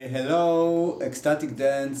Hello, Ecstatic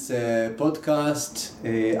Dance podcast.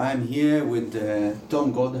 I'm here with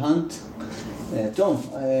Tom Goldhand. Tom,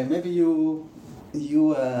 maybe you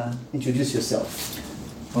introduce yourself.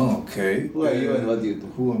 Okay. Who are you and what do you do?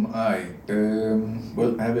 Who am I?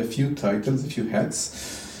 Well, I have a few titles, a few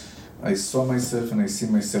hats. I saw myself and I see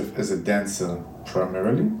myself as a dancer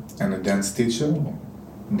primarily, and a dance teacher,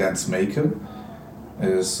 dance maker.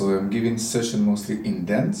 So I'm giving session mostly in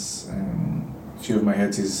dance. A few of my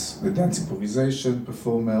hats is the dance improvisation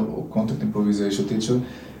performer or content improvisation teacher.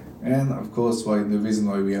 And of course, the reason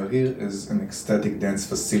why we are here is an ecstatic dance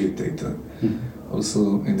facilitator. Mm-hmm.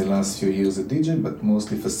 Also in the last few years a DJ, but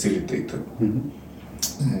mostly facilitator. Mm-hmm.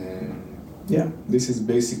 This is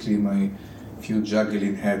basically my few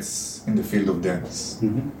juggling hats in the field of dance.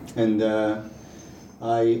 Mm-hmm. And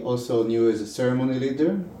I also knew as a ceremony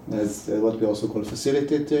leader, as what we also call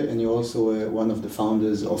facilitator, and you're also one of the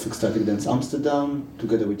founders of Ecstatic Dance Amsterdam,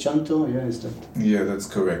 together with Shanto, is that? Yeah, that's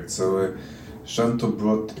correct. So Shanto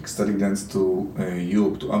brought ecstatic dance to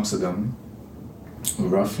Europe, to Amsterdam,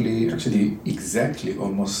 exactly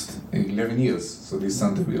almost 11 years. So this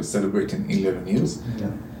Sunday we are celebrating 11 years. Yeah.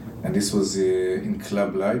 And this was in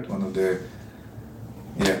Club Light, one of the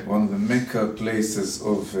mecca places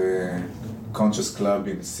of conscious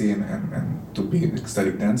clubbing scene and to be in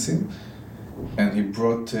ecstatic dancing. And he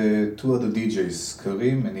brought two other DJs,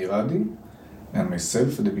 Karim and Iradi, and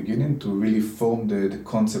myself at the beginning to really form the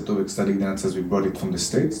concept of ecstatic dance as we brought it from the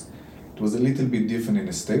States. It was a little bit different in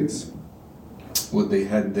the States. What they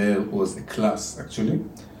had there was a class, actually.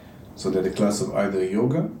 So they had a class of either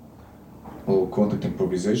yoga or contact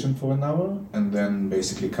improvisation for an hour, and then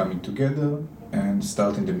basically coming together and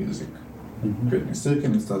starting the music. Mm-hmm. Creating a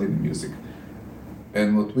circle and starting the music.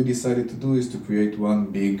 And what we decided to do is to create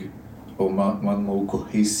one big or one more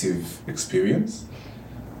cohesive experience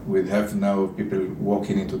with half an hour of people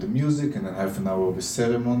walking into the music and then half an hour of a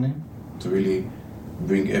ceremony to really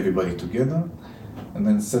bring everybody together, and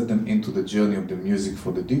then set them into the journey of the music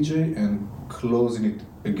for the DJ and closing it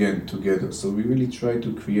again together. So we really try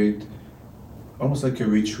to create almost like a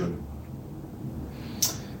ritual.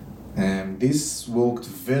 And this worked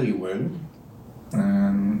very well.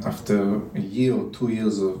 And after a year or 2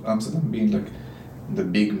 years of Amsterdam being like the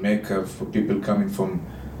big mecca for people coming from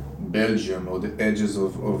Belgium or the edges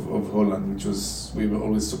of Holland, we were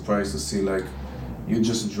always surprised to see, like, you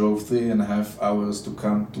just drove 3.5 hours to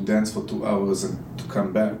come to dance for 2 hours and to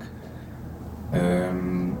come back.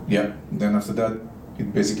 Then after that,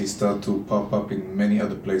 it basically started to pop up in many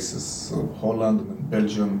other places. So Holland, and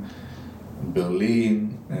Belgium,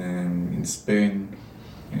 Berlin, and in Spain.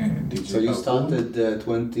 So you started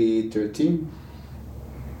 2013?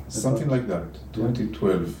 Something like that,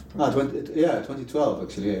 2012. 2012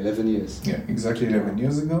 actually, 11 years. Yeah, exactly 11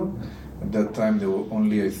 years ago. At that time they were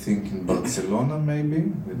only, I think, in Barcelona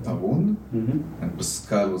maybe, with Arun, mm-hmm. and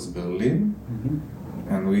Pascal was Berlin. Mm-hmm.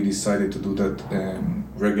 And we decided to do that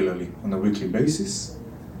regularly, on a weekly basis.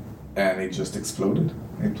 And it just exploded.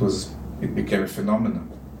 It became a phenomenon.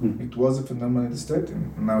 Mm-hmm. It was a phenomenon in the States,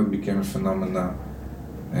 and now it became a phenomenon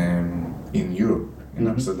in Europe, in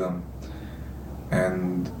mm-hmm. Amsterdam.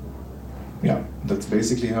 And that's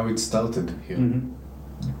basically how it started here. Mm-hmm.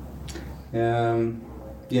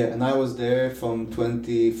 And I was there from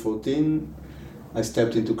 2014. I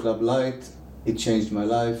stepped into Club Light. It changed my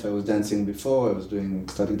life. I was dancing before. I was doing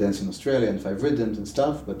ecstatic dance in Australia and 5 rhythms and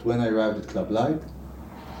stuff. But when I arrived at Club Light,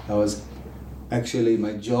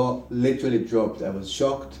 my jaw literally dropped. I was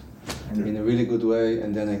shocked. In a really good way,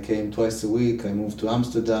 and then I came twice a week. I moved to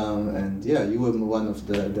Amsterdam, and you were one of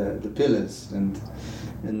the pillars. And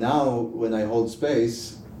now when I hold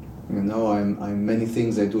space, I'm many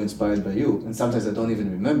things I do inspired by you, and sometimes I don't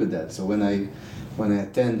even remember that. So when I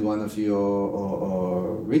attend one of your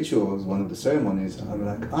or rituals, one of the ceremonies, I'm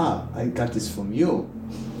like, I got this from you.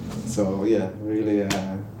 So really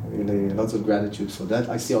lots of gratitude for that.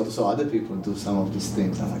 I see also other people do some of these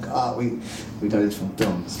things. I'm like, we got it from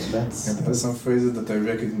Tom. So that's... And there are some phrases that I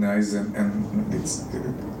recognize, and it's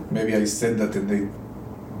maybe I said that and they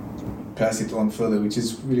pass it on further, which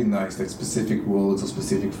is really nice, like specific words or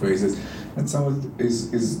specific phrases. And some of it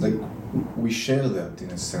is like, we share that in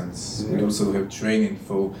a sense. Yeah. We also have training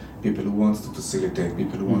for people who want to facilitate,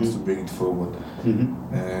 people who want to bring it forward.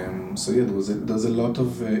 Mm-hmm. There's a lot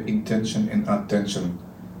of intention and attention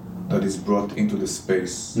that is brought into the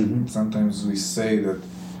space. Mm-hmm. Sometimes we say that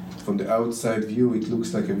from the outside view, it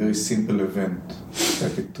looks like a very simple event,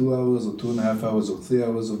 like a 2 hours or 2.5 hours or 3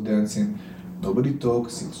 hours of dancing. Nobody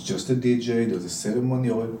talks, it's just a DJ, there's a ceremony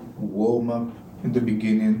or a warm-up in the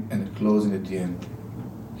beginning and a closing at the end.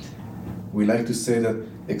 We like to say that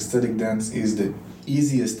ecstatic dance is the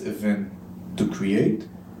easiest event to create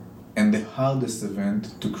and the hardest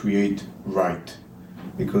event to create right.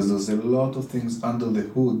 Because there's a lot of things under the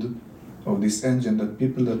hood of this engine that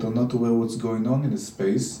people that are not aware what's going on in the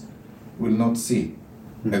space will not see.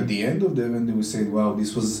 Mm-hmm. At the end of the event, they will say, wow,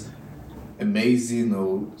 this was amazing,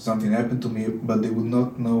 or something happened to me, but they will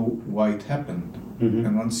not know why it happened. Mm-hmm.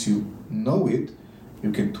 And once you know it,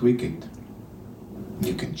 you can tweak it.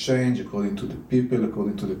 You can change according to the people,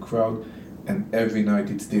 according to the crowd, and every night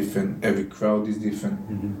it's different, every crowd is different.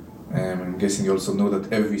 Mm-hmm. I'm guessing you also know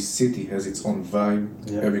that every city has its own vibe,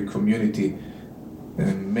 every community,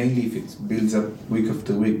 and mainly if it builds up week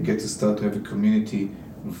after week, get to start to have a community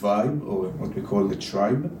vibe, or what we call the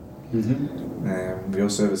tribe. Mm-hmm. We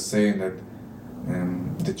also have a saying that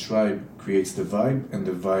the tribe creates the vibe, and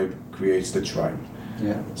the vibe creates the tribe.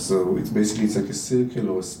 Yeah. So it's like a circle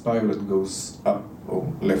or a spiral that goes up or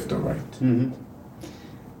left or right. Mm-hmm.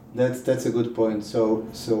 That's a good point. So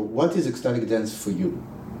what is ecstatic dance for you?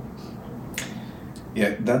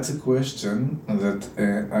 Yeah, that's a question that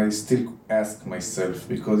I still ask myself,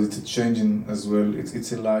 because it's a changing as well.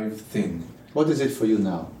 It's a live thing. What is it for you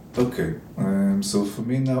now? Okay, so for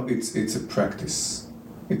me now it's a practice.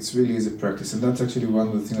 It really is a practice, and that's actually one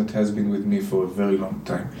of the things that has been with me for a very long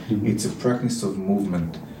time. Mm-hmm. It's a practice of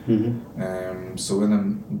movement. Mm-hmm. So when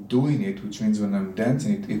I'm doing it, which means when I'm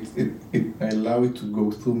dancing, I allow it to go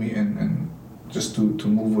through me and just to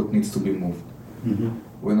move what needs to be moved. Mm-hmm.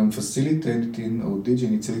 When I'm facilitating or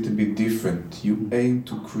DJing, it's a little bit different. You aim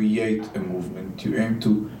to create a movement. You aim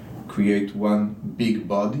to create one big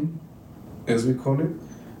body, as we call it,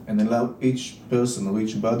 and allow each person or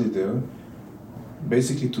each body there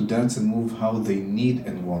basically to dance and move how they need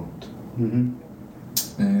and want. Mm-hmm.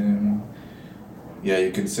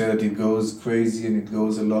 You can say that it goes crazy and it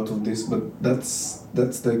goes a lot of this, but that's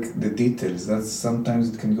like the details.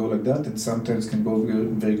 Sometimes it can go like that, and sometimes it can go very,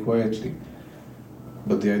 very quietly.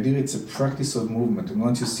 But the idea, it's a practice of movement, and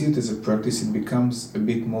once you see it as a practice, it becomes a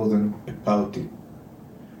bit more than a party.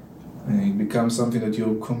 It becomes something that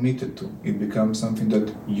you're committed to. It becomes something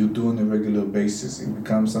that you do on a regular basis. It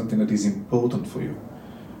becomes something that is important for you.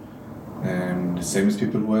 And the same as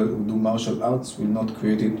people who do martial arts will not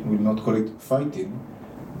call it fighting.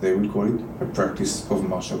 They will call it a practice of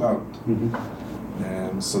martial art.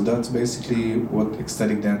 Mm-hmm. So that's basically what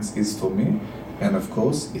ecstatic dance is for me. And of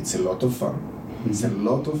course, it's a lot of fun. Mm-hmm. It's a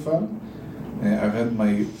lot of fun. I've had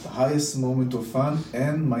my highest moment of fun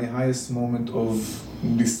and my highest moment of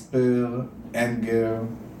despair, anger,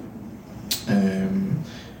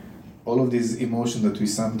 all of these emotions that we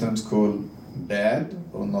sometimes call bad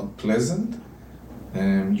or not pleasant,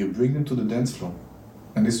 you bring them to the dance floor.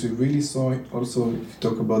 And this we really saw it also. If you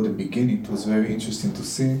talk about the beginning, it was very interesting to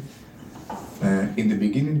see. In the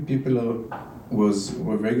beginning, people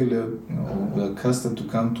were regular, were accustomed to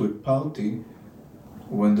come to a party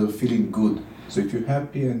when they're feeling good. So if you're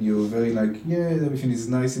happy and you're very everything is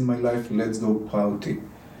nice in my life, let's go party.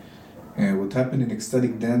 What happened in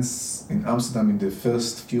ecstatic dance in Amsterdam in the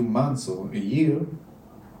first few months or a year,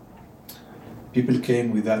 people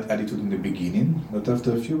came with that attitude in the beginning, but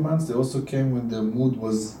after a few months they also came when their mood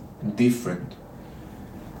was different,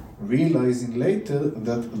 realizing later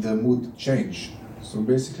that their mood changed. So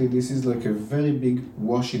basically this is like a very big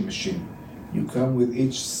washing machine. You come with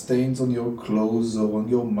each stains on your clothes or on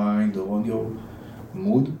your mind or on your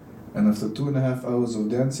mood, and after 2.5 hours of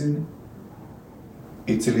dancing,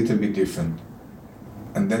 it's a little bit different.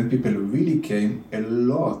 And then people really came a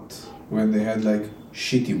lot when they had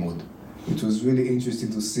shitty mood. It was really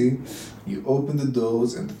interesting to see. You open the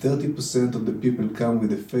doors and 30% of the people come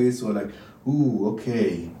with a face who are like, ooh,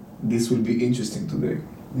 okay, this will be interesting today.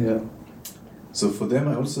 Yeah. So for them,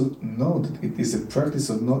 I also know that it is a practice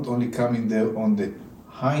of not only coming there on the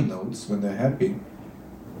high notes when they're happy,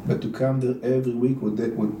 but to come there every week with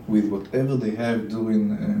whatever they have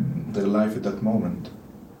doing their life at that moment.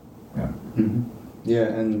 Yeah. Mm-hmm. Yeah,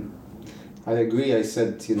 and I agree. I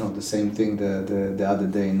said, the same thing the other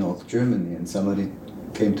day in North Germany, and somebody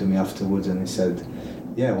came to me afterwards and he said,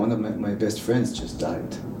 yeah, one of my best friends just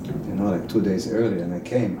died, 2 days earlier, and I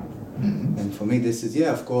came. Mm-hmm. And for me, this is,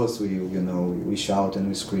 of course, we shout and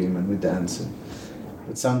we scream and we dance,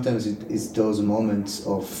 but sometimes it's those moments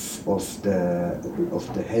of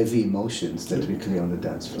the heavy emotions that we clear on the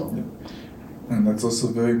dance floor. Yeah. And that's also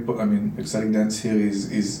very important. Ecstatic dance here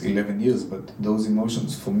is 11 years, but those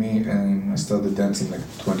emotions for me, I started dancing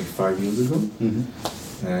 25 years ago.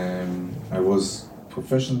 Mm-hmm. I was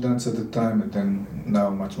professional dancer at the time, and then now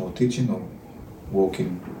much more teaching or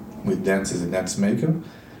working with dance as a dance maker.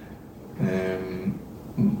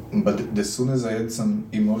 But as soon as I had some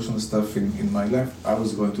emotional stuff in my life, I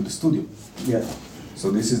was going to the studio. Yeah. So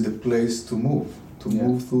this is the place to move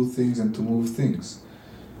through things and to move things.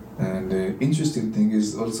 And the interesting thing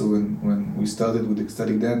is also when we started with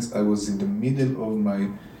ecstatic dance, I was in the middle of my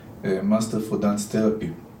master for dance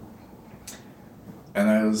therapy. And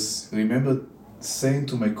I remember saying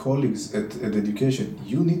to my colleagues at education,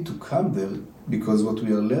 you need to come there because what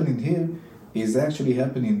we are learning here is actually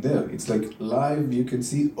happening there. It's like live, you can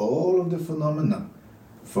see all of the phenomena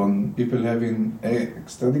from people having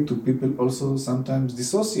ecstatic to people also sometimes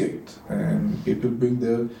dissociate, and people bring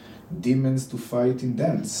their demons to fight in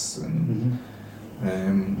dance. And,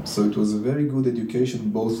 so it was a very good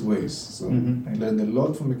education both ways. So I learned a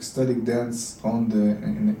lot from ecstatic dance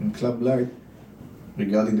in Club Light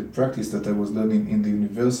regarding the practice that I was learning in the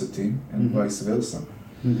university and vice versa.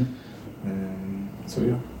 So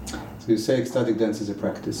yeah. So you say ecstatic dance is a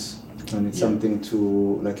practice, and it's something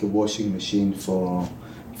like a washing machine for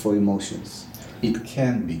emotions. It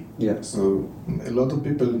can be. Yeah. So a lot of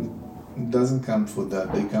people doesn't come for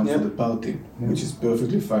that. They come for the party, which is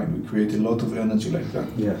perfectly fine. We create a lot of energy like that.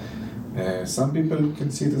 Yeah. Some people can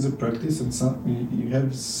see it as a practice, and some you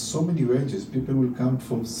have so many ranges. People will come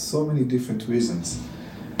for so many different reasons,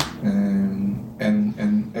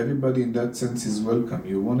 and everybody in that sense is welcome.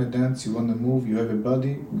 You want to dance, you want to move, you have a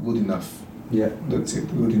body, good enough. Yeah, that's it,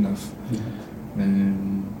 good enough. Yeah.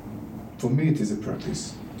 For me, it is a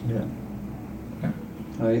practice. Yeah.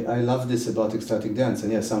 I love this about ecstatic dance,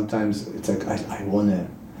 and sometimes it's like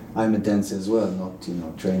I'm a dancer as well, not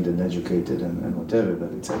trained and educated and whatever,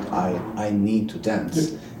 but it's like I need to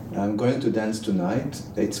dance. I'm going to dance tonight.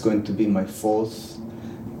 It's going to be my fourth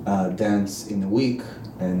dance in a week,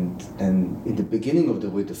 and in the beginning of the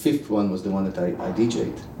week, the fifth one was the one that I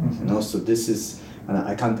DJ'd. So this is, and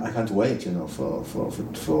I can't wait, for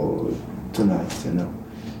tonight,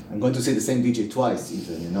 I'm going to see the same DJ twice,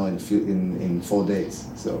 even, in 4 days.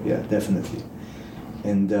 So yeah, definitely.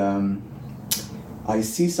 And I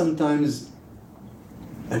see sometimes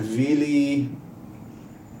I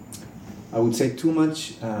would say too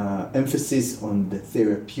much emphasis on the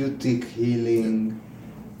therapeutic healing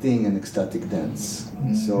thing and ecstatic dance.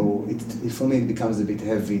 So for me it becomes a bit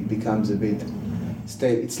heavy. It becomes a bit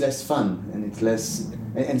it's less fun, and it's less.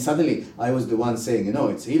 And suddenly I was the one saying,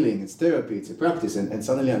 it's healing, it's therapy, it's a practice, and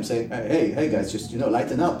suddenly I'm saying, hey guys, just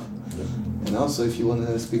lighten up. And also, if you want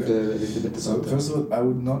to speak a little bit about that. First of all, I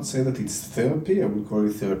would not say that it's therapy. I would call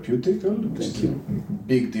it therapeutical. Thank you.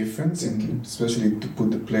 Big difference, especially to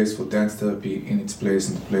put the place for dance therapy in its place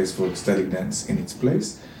and the place for ecstatic dance in its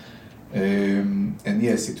place. And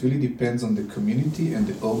yes, it really depends on the community and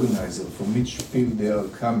the organizer from which field they are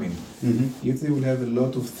coming. If they will have a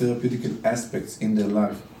lot of therapeutical aspects in their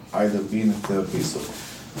life, either being a therapist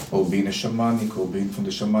or being a shamanic or being from the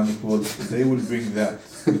shamanic world, they will bring that.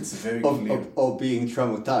 It's very clear. Or being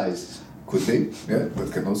traumatized. Could be, yeah,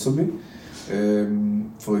 that can also be.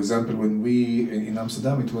 For example, when we in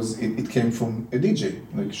Amsterdam, it came from a DJ.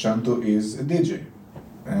 Like Shanto is a DJ.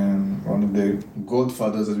 And one of the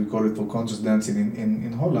godfathers, as we call it, for conscious dancing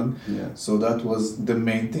in Holland. Yeah. So that was the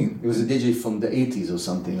main thing. He was a DJ from the 80s or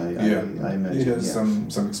something, I imagine. He has some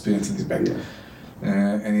experience in his back. Yeah.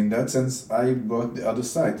 And in that sense, I brought the other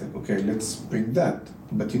side. Okay, let's bring that.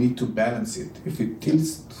 But you need to balance it. If it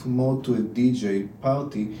tilts more to a DJ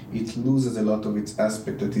party, it loses a lot of its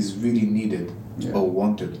aspect that is really needed or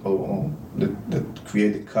wanted or that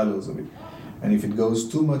create the colors of it. And if it goes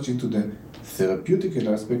too much into the therapeutical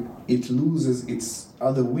aspect, it loses its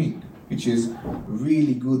other wing, which is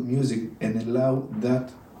really good music and allow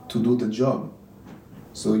that to do the job.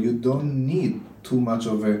 So you don't need too much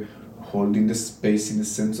of a holding the space in the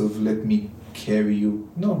sense of let me carry you.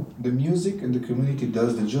 No, the music and the community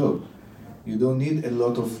does the job. You don't need a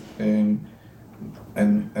lot of, and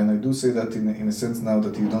I do say that in a sense now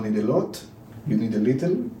that you don't need a lot, you need a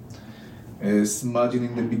little. Smudging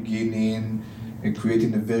in the beginning, and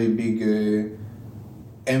creating a very big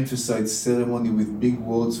emphasized ceremony with big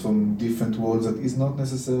words from different worlds that is not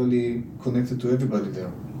necessarily connected to everybody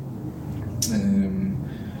there.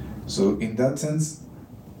 So in that sense,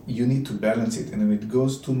 you need to balance it, and when it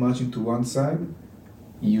goes too much into one side,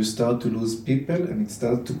 you start to lose people, and it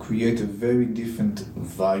starts to create a very different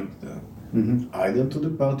vibe there, either to the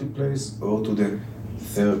party place or to the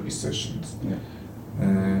therapy sessions. Yeah.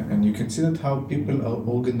 And you can see that how people are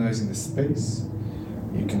organizing the space.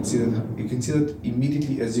 You can see that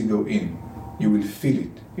immediately as you go in, you will feel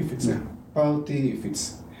it. If it's a party, if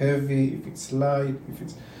it's heavy, if it's light,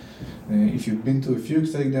 if you've been to a few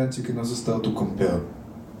ecstatic dance, you can also start to compare.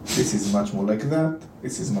 This is much more like that.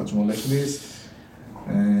 This is much more like this.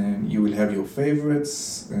 You will have your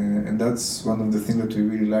favorites, and that's one of the things that we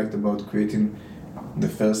really liked about creating the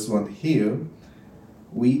first one here.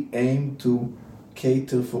 we aim to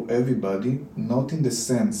cater for everybody, not in the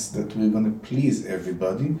sense that we're going to please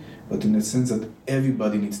everybody, but in the sense that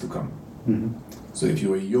everybody needs to come. Mm-hmm. So if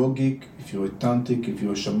you're a yogic, if you're a tantric, if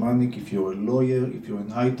you're a shamanic, if you're a lawyer, if you're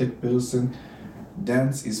a high-tech person,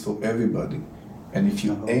 dance is for everybody. And if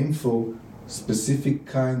you aim for specific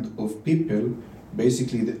kind of people,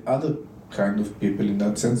 basically the other kind of people in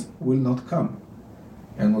that sense will not come.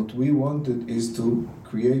 And what we wanted is to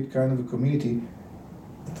create kind of a community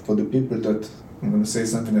for the people that, I'm going to say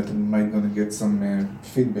something that might going to get some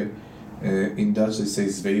feedback. In Dutch they say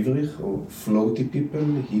zweverig, or floaty people,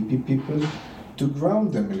 hippie people, to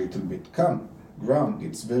ground them a little bit. Come, ground,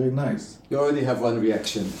 it's very nice. You already have one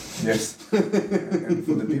reaction. Yes. And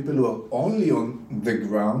for the people who are only on the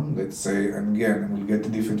ground, let's say, and again, we'll get a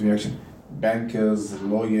different reaction. Bankers,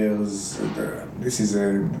 lawyers, this is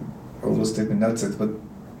a overstatement in that sense, but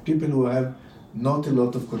people who have not a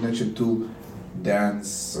lot of connection to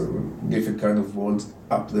dance, different kind of worlds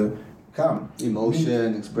up there, come.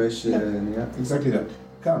 Emotion, expression, yeah. Exactly that.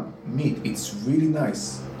 Come, meet, it's really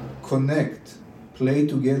nice. Connect, play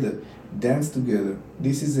together, dance together.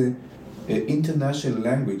 This is a international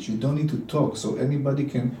language. You don't need to talk, so anybody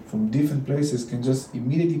can, from different places, can just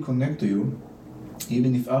immediately connect to you,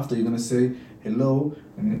 even if after you're gonna say hello,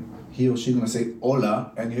 and he or she gonna say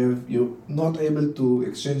hola, and you're not able to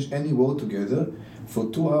exchange any word together. For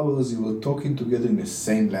 2 hours you were talking together in the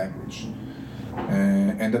same language,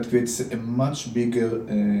 and that creates a much bigger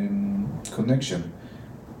connection.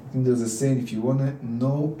 I think there's a saying, if you want to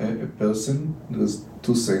know a person, there's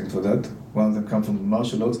two sayings for that. One of them comes from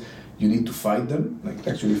martial arts. You need to fight them, like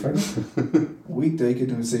actually fight them. We take it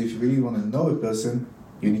and we say, if you really want to know a person,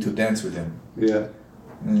 you need to dance with them. Yeah.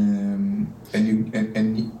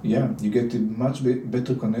 You get a much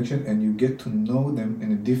better connection, and you get to know them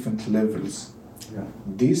in a different levels. Yeah.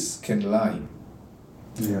 This can lie.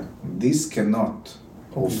 Yeah. This cannot.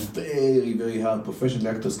 Or very, very hard professional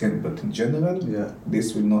actors can, but in general,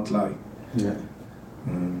 this will not lie. Yeah.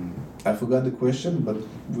 I forgot the question, but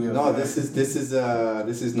we are. No, this is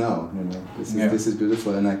now. You know, this is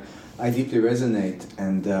beautiful, and I deeply resonate.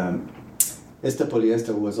 And Esther Polyester,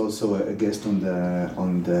 who was also a guest on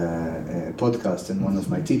the podcast, and one of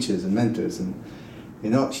my teachers and mentors, and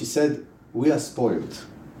she said we are spoiled.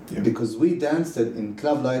 Yeah. Because we danced in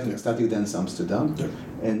Club Life and Ecstatic Dance Amsterdam,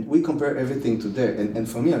 and we compare everything to there. And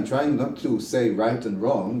for me, I'm trying not to say right and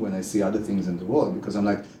wrong when I see other things in the world, because I'm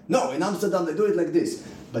like, no, in Amsterdam they do it like this.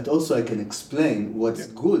 But also I can explain what's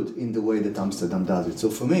good in the way that Amsterdam does it. So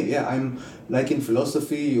for me, I'm like in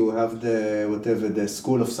philosophy, you have the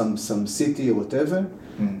school of some city or whatever.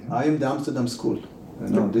 Mm-hmm. I am the Amsterdam school.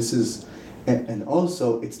 This is. And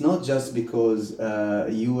also, it's not just because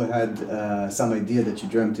you had some idea that you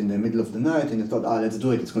dreamt in the middle of the night and you thought, let's do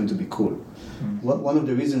it, it's going to be cool. Mm-hmm. One of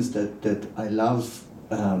the reasons that I love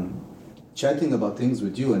chatting about things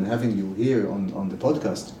with you and having you here on the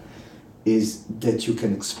podcast is that you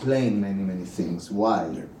can explain many, many things.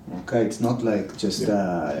 Why? Okay, it's not like just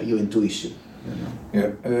your intuition.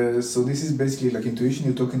 So this is basically like intuition.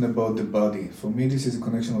 You're talking about the body. For me, this is a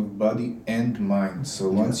connection of body and mind. So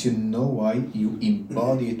once you know why, you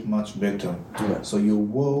embody it much better. So your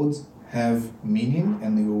words have meaning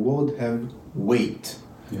and your words have weight,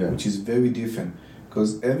 which is very different.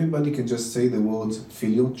 Because everybody can just say the words,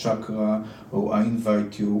 feel your chakra, or I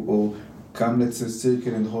invite you, or come, let's say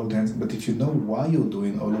circle and hold hands. But if you know why you're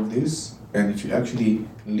doing all of this, and if you actually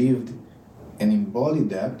lived and embodied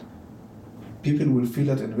that, people will feel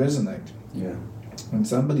that and resonate. Yeah. When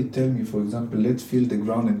somebody tell me, for example, let's feel the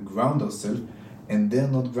ground and ground ourselves, and they're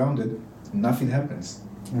not grounded, nothing happens.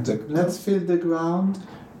 It's like, let's feel the ground.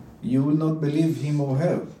 You will not believe him or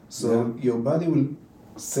her. So your body will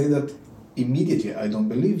say that immediately, I don't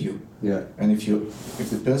believe you. Yeah. And if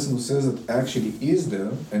the person who says that actually is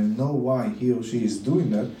there and know why he or she is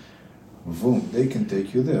doing that, boom, they can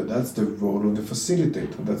take you there. That's the role of the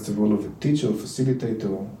facilitator. That's the role of a teacher or facilitator,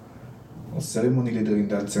 or ceremony leader in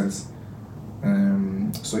that sense.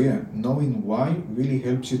 Knowing why really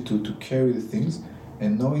helps you to carry the things,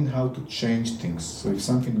 and knowing how to change things. So if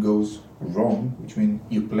something goes wrong, which means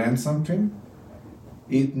you planned something,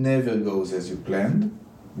 it never goes as you planned,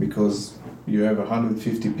 because you have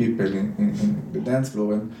 150 people in the dance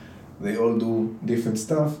floor and they all do different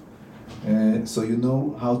stuff. So you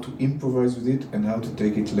know how to improvise with it and how to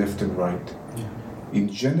take it left and right. Yeah. In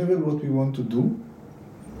general, what we want to do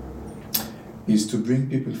is to bring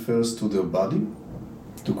people first to their body,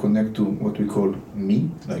 to connect to what we call me,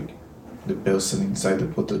 like the person inside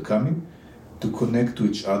what they're coming, to connect to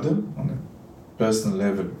each other on a personal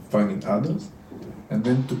level, finding others, and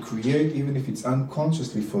then to create, even if it's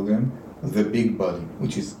unconsciously for them, the big body,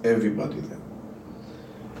 which is everybody there.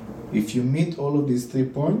 If you meet all of these 3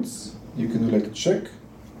 points, you can do like check,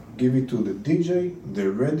 give it to the DJ,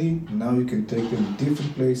 they're ready, now you can take them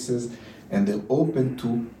different places, and they're open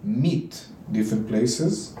to meet different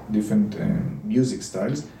places, different music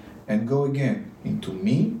styles, and go again into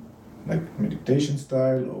me, like meditation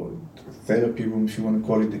style or therapy room if you want to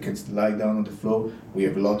call it. They can lie down on the floor. We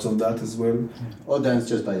have lots of that as well. Or dance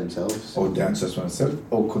just by themselves. Or dance just by themselves,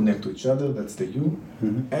 or connect to each other, that's the you.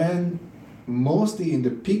 And mostly in the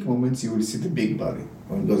peak moments you will see the big body.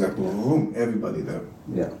 When it goes like boom, everybody there.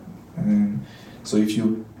 Yeah. So if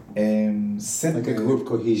you set like a group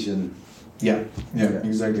cohesion. Yeah,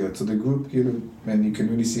 exactly that. So the group here, and you can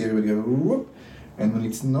really see everybody have a whoop. And when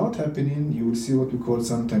it's not happening, you will see what we call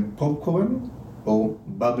sometimes popcorn or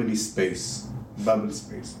bubbly space. Bubble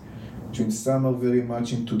space. Which means some are very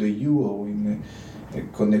much into the you or in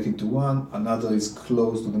connected to one, another is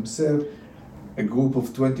close to themselves. A group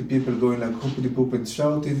of 20 people going like hoopity poop and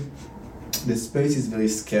shouting. The space is very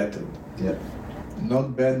scattered. Yeah.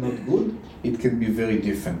 Not bad, not good. It can be very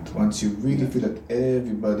different. Once you really feel that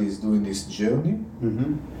everybody is doing this journey,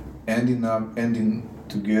 ending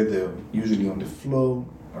together, usually on the floor,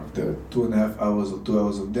 after 2.5 hours or 2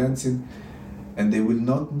 hours of dancing, and they will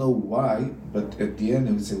not know why, but at the end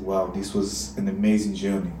they will say, wow, this was an amazing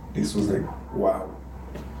journey. This was like, wow.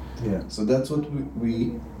 Yeah. So that's what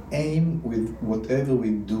we aim with whatever we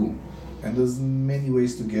do. And there's many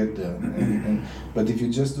ways to get there. But if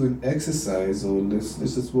you just do an exercise or let's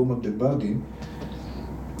just warm up the body,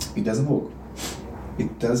 it doesn't work.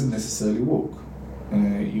 It doesn't necessarily work.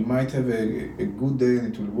 You might have a good day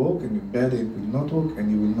and it will work, and a bad day it will not work,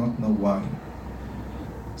 and you will not know why.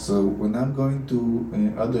 So when I'm going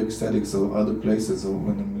to other ecstatics or other places, or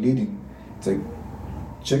when I'm leading, it's like,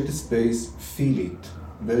 check the space, feel it.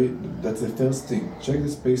 That's the first thing. Check the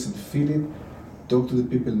space and feel it. Talk to the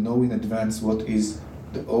people, know in advance what is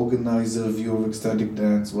the organizer view of ecstatic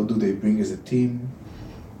dance, what do they bring as a team.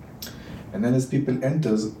 And then as people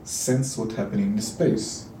enter, sense what's happening in the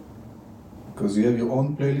space. Because you have your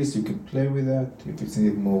own playlist, you can play with that if it's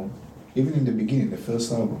needed more. Even in the beginning, the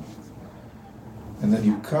first hour. And then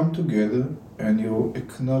you come together and you're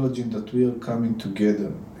acknowledging that we are coming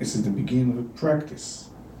together. This is the beginning of a practice.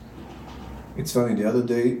 It's funny, the other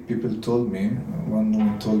day people told me, one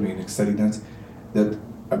woman told me in ecstatic dance, that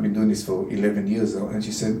I've been doing this for 11 years now, and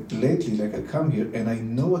she said, lately, like I come here and I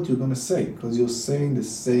know what you're gonna say, because you're saying the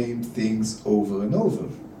same things over and over.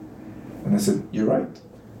 And I said, you're right.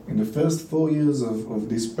 In the first 4 years of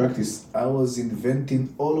this practice, I was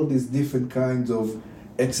inventing all of these different kinds of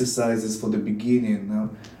exercises for the beginning. Now,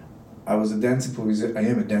 I am a dance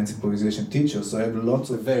improvisation teacher, so I have lots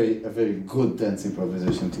of... A very good dance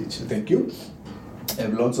improvisation teacher. Thank you. I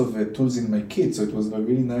have lots of tools in my kit, so it was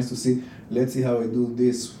really nice to see, let's see how I do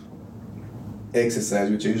this exercise,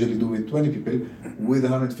 which I usually do with 20 people, with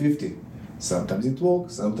 150. Sometimes it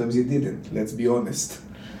worked, sometimes it didn't, let's be honest.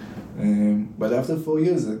 But after 4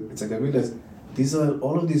 years, it's like I realized,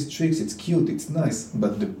 all of these tricks, it's cute, it's nice,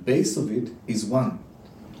 but the base of it is one.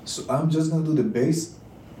 So I'm just going to do the base,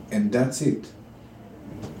 and that's it.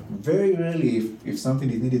 Very rarely, if something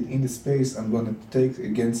is needed in the space, I'm going to take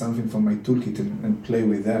again something from my toolkit and play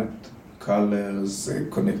with that. Colors,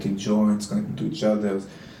 connecting joints, connecting to each other.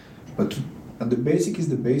 And the basic is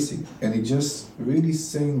the basic. And it's just really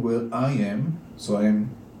saying where I am, so I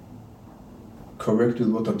am correct with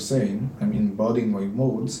what I'm saying, I'm embodying my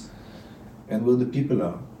modes, and where the people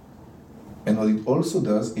are. And what it also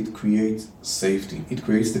does, it creates safety. It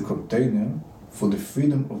creates the container for the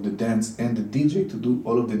freedom of the dance and the DJ to do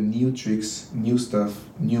all of the new tricks, new stuff,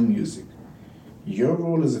 new music. Your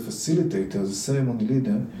role as a facilitator, as a ceremony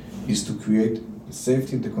leader, is to create the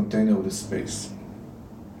safety in the container of the space.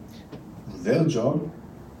 Their job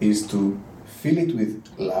is to fill it with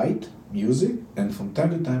light, music, and from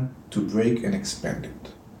time to time to break and expand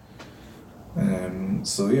it.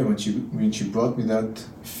 So yeah, when she brought me that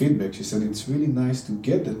feedback, she said it's really nice to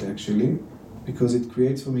get that actually, because it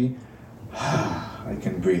creates for me, I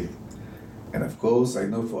can breathe. And of course, I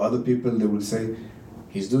know for other people, they will say,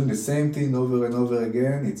 he's doing the same thing over and over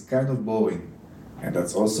again, it's kind of boring. And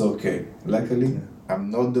that's also okay. Luckily, I'm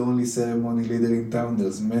not the only ceremony leader in town,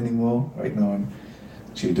 there's many more. Right now, I'm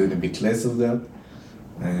actually doing a bit less of that.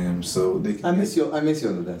 So they can... I miss you on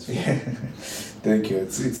the dance floor. Yeah. Thank you.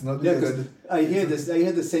 It's not... Yeah, good. I hear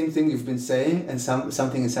the same thing you've been saying, and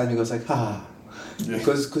something inside me goes like,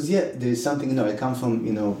 Because there's something, I come from,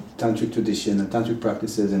 tantric tradition and tantric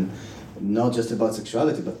practices, and not just about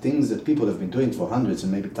sexuality, but things that people have been doing for hundreds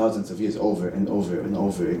and maybe thousands of years over and over and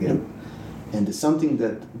over again. And it's something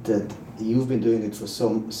that you've been doing it for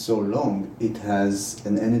so long, it has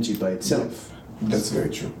an energy by itself. That's very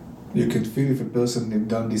true. You can feel if a person has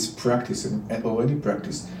done this practice or any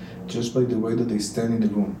practice just by the way that they stand in the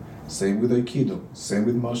room. Same with Aikido, same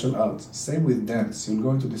with martial arts, same with dance. You'll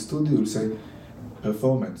go into the studio, you'll say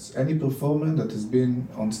performance. Any performer that has been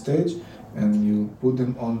on stage and you put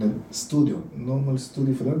them on the studio, normal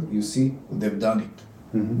studio for that, you see they've done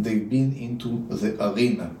it. Mm-hmm. They've been into the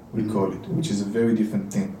arena, we call it, which is a very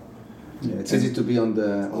different thing. Yeah, it's easy to be on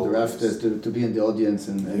the rafters, to be in the audience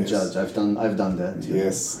and judge. I've done that.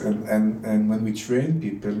 Yes, and when we train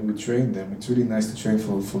people, we train them. It's really nice to train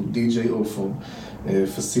for DJ or for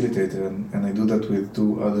facilitator, and I do that with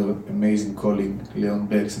two other amazing colleagues, Leon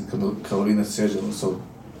Bex and Carolina Sejo, also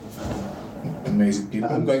amazing people.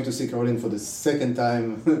 I'm going to see Caroline for the second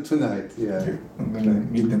time tonight. Yeah, okay. I'm going to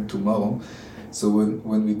meet them tomorrow. So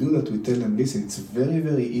when we do that, we tell them, listen, it's very,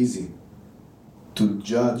 very easy to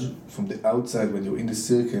judge from the outside when you're in the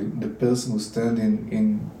circle, the person who's standing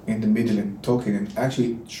in the middle and talking and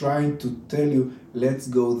actually trying to tell you, let's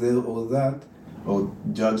go there or that, or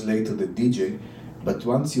judge later the DJ. But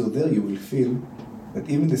once you're there, you will feel that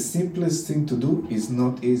even the simplest thing to do is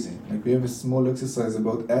not easy. Like we have a small exercise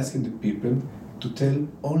about asking the people to tell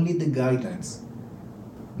only the guidelines.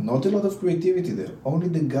 Not a lot of creativity there, only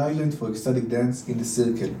the guidelines for ecstatic dance in the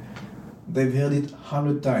circle. They've heard it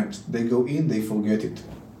 100 times. They go in, they forget it.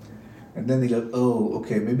 And then they go, oh,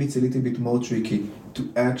 okay, maybe it's a little bit more tricky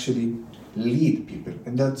to actually lead people.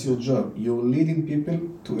 And that's your job. You're leading people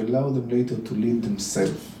to allow them later to lead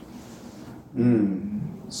themselves.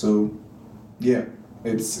 So, yeah,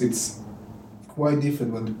 it's quite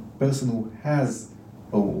different when the person who has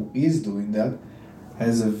or who is doing that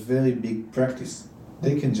has a very big practice.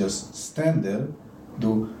 They can just stand there,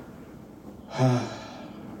 do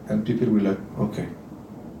and people will like, okay,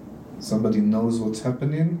 somebody knows what's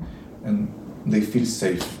happening and they feel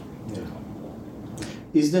safe. Yeah.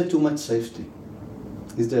 Is there too much safety?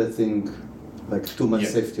 Is there a thing like too much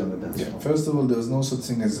safety on the dance floor? First of all, there's no such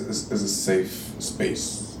thing as a safe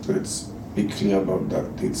space. Let's be clear about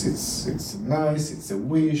that. It's nice, it's a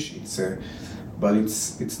wish, but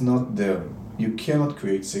it's not there. You cannot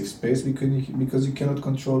create safe space because you cannot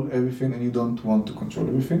control everything and you don't want to control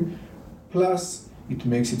everything. Plus, it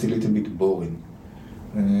makes it a little bit boring.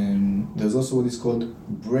 There's also what is called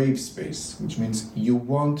brave space, which means you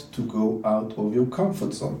want to go out of your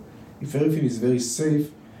comfort zone. If everything is very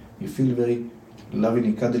safe, you feel very loving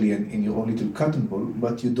and cuddly and in your own little cotton ball,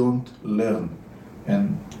 but you don't learn.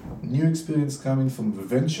 And new experience coming from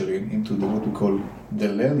venturing into what we call the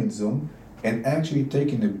learning zone and actually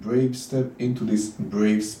taking a brave step into this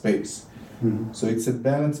brave space. Mm-hmm. So it's a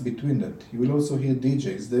balance between that. You will also hear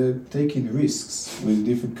DJs, they're taking risks with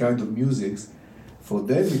different kind of musics. For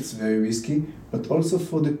them it's very risky, but also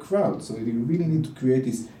for the crowd. So you really need to create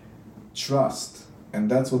this trust, and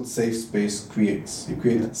that's what safe space creates. You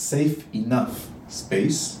create safe enough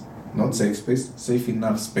space, not safe space, safe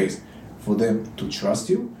enough space for them to trust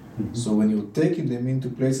you. Mm-hmm. So when you're taking them into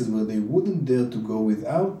places where they wouldn't dare to go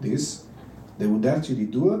without this, they would actually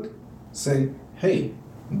do it, say, hey,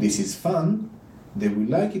 this is fun, they will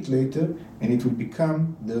like it later, and it will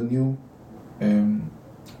become their new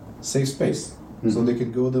safe space. Mm-hmm. So they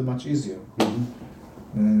can go there much easier.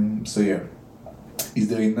 Mm-hmm. So yeah, is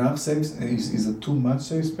there enough safe, is there too much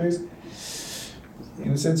safe space?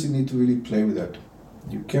 In a sense, you need to really play with that.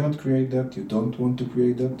 You cannot create that, you don't want to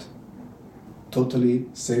create that. Totally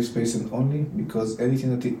safe space and only because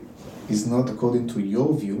anything that is not according to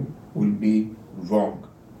your view will be wrong.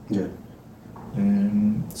 Yeah.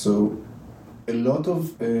 So a lot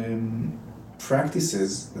of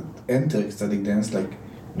practices that enter ecstatic dance, like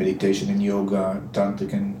meditation and yoga,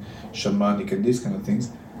 tantric and shamanic and these kind of things,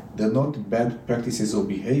 they're not bad practices or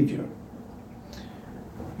behavior.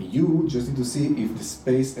 You just need to see if the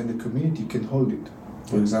space and the community can hold it.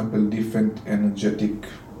 For example, different energetic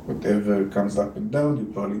whatever comes up and down, you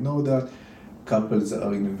probably know that. Couples are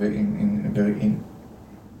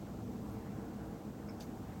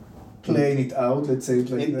playing it out, let's say it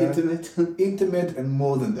like that. Intimate? Intimate and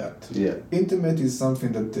more than that. Yeah. Intimate is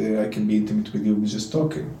something that I can be intimate with you just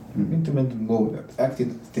talking. Mm-hmm. Intimate and more than that,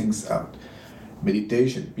 acting things out.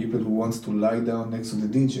 Meditation, people who wants to lie down next to the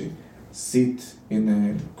DJ, sit in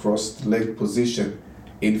a crossed leg position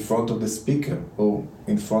in front of the speaker or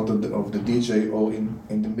in front of the DJ or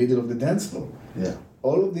in the middle of the dance floor. Yeah.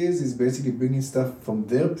 All of this is basically bringing stuff from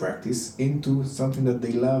their practice into something that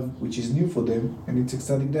they love, which is new for them, and it's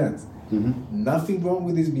ecstatic dance. Mm-hmm. Nothing wrong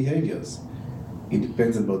with these behaviors. It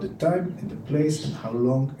depends about the time and the place and how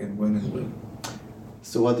long and when and where.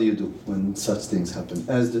 So what do you do when such things happen?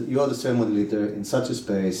 You are the ceremony leader in such a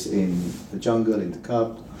space, in the jungle, in the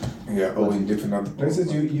cup. Yeah, or in different other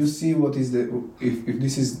places. You see what is if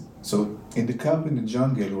this is so in the cup, in the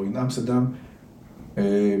jungle, or in Amsterdam.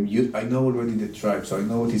 I know already the tribe, so I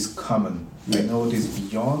know what is common. I know what is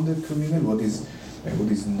beyond the communal, what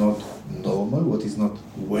is not normal, what is not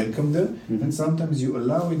welcome there. Mm-hmm. And sometimes you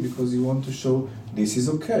allow it because you want to show this is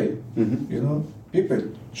okay. Mm-hmm. You know, people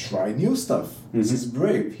try new stuff. Mm-hmm. This is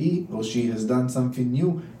brave. He or she has done something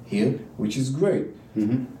new here, which is great.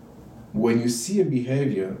 Mm-hmm. When you see a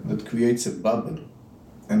behavior that creates a bubble,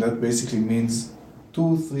 and that basically means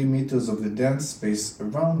 2-3 meters of the dance space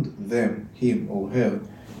around them, him or her,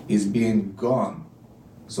 is being gone.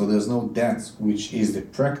 So there's no dance, which is the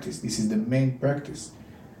practice. This is the main practice.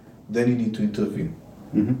 Then you need to intervene.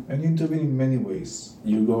 Mm-hmm. And you intervene in many ways.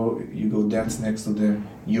 You go dance next to them,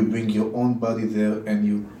 you bring your own body there and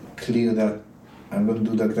you clear that. I'm going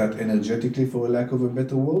to do that energetically, for a lack of a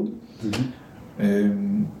better word.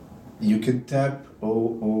 Mm-hmm. You can tap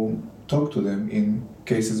or talk to them in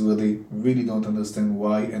cases where they really don't understand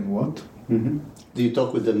why and what. Mm-hmm. Do you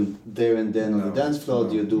talk with them there and then on the dance floor? No.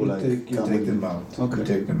 Do you do You take them out. Okay. You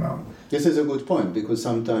take them out. This is a good point, because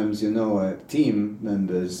sometimes team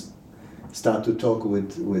members start to talk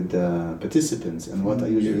with participants, and what I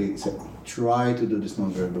usually say, try to do this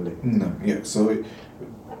non-verbally. No, yeah. So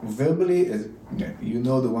verbally,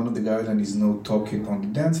 one of the guidelines is no talking on the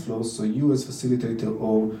dance floor. So you as facilitator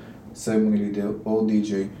or ceremony leader or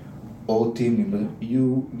DJ or team member,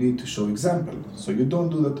 you need to show example. So you don't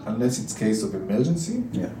do that unless it's case of emergency,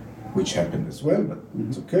 which happened as well, but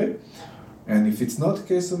it's okay. And if it's not a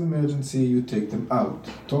case of emergency, you take them out.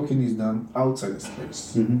 Talking is done outside the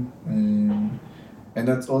space. Mm-hmm. And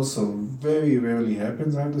that also very rarely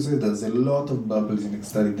happens, I have to say. There's a lot of bubbles in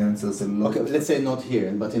ecstatic dance. There's a lot. Okay, let's say not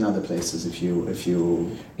here, but in other places, if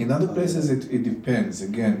you. In other places, it depends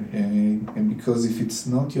again, and because if it's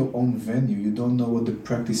not your own venue, you don't know what the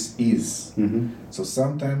practice is. Mm-hmm. So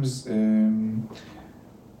sometimes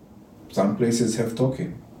some places have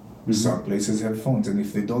talking, some places have phones, and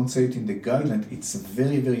if they don't say it in the guideline, it's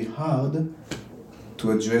very, very hard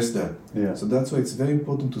to address that. Yeah. So that's why it's very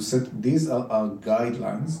important to set, these are our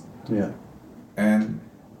guidelines. Yeah. And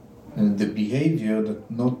the behavior that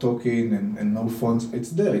no talking and no phones, it's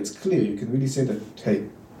there, it's clear. You can really say that, hey,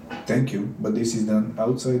 thank you, but this is done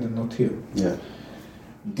outside and not here. Yeah.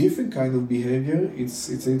 Different kind of behavior, it's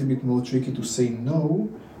a little bit more tricky to say no,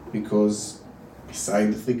 because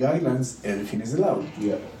beside the 3 guidelines, everything is allowed.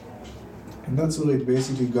 Yeah. And that's where it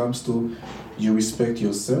basically comes to, you respect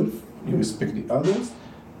yourself, you respect the others,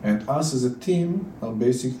 and us as a team are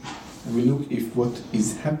basically, we look if what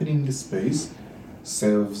is happening in the space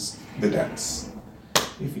serves the dance.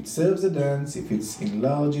 If it serves the dance, if it's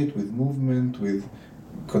enlarge it with movement, with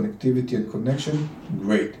connectivity and connection,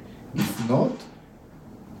 great. If not,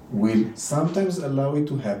 we'll sometimes allow it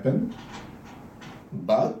to happen,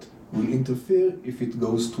 but we'll interfere if it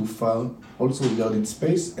goes too far, also regarding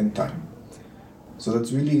space and time. So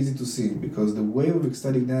that's really easy to see, because the way of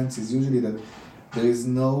ecstatic dance is usually that there is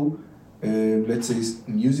no, let's say,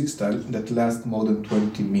 music style that lasts more than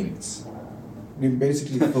 20 minutes. It's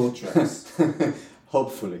basically 4 tracks.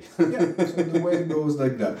 Hopefully. Yeah, so the way it goes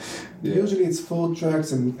like that. Yeah. Usually it's 4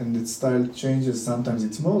 tracks and the style changes. Sometimes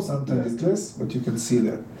it's more, sometimes it's less, but you can see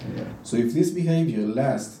that. Yeah. So if this behavior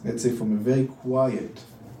lasts, let's say from a very quiet,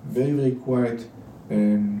 very, very quiet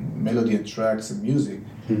melody and tracks and music,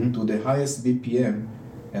 to the highest BPM,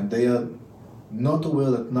 and they are not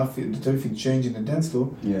aware that everything changed in the dance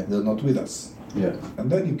floor, they're not with us. Yeah. And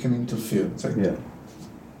then you can interfere. It's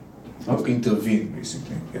like intervene,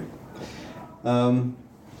 basically. Yeah.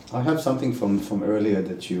 I have something from earlier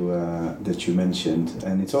that you mentioned,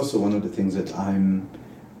 and it's also one of the things that I'm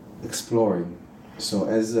exploring. So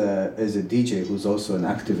as a DJ who's also an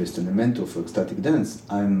activist and a mentor for ecstatic dance,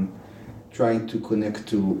 I'm trying to connect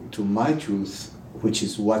to my truth, which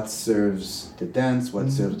is what serves the dance,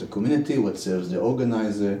 what serves the community, what serves the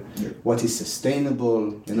organizer, what is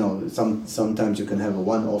sustainable. Sometimes you can have a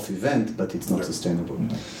one-off event, but it's not sustainable.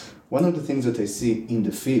 One of the things that I see in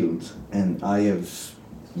the field, and I have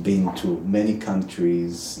been to many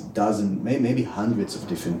countries, maybe hundreds of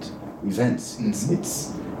different events.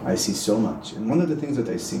 I see so much. And one of the things that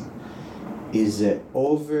I see is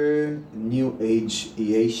over new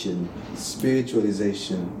age-iation,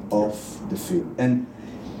 spiritualization of the field. And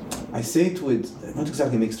I say it with, not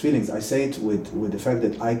exactly mixed feelings, I say it with the fact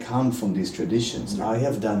that I come from these traditions. I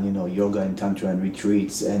have done, yoga and tantra and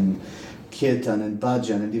retreats and kirtan and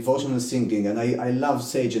bhajan and devotional singing, and I love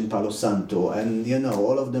sage and palo santo and,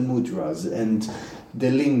 all of the mudras and the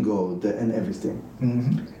lingo, and everything.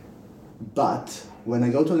 Mm-hmm. But when I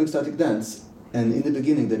go to an ecstatic dance, and in the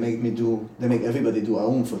beginning they make everybody do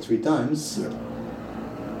Aum for 3 times. Yeah.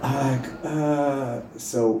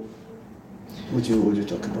 So, would you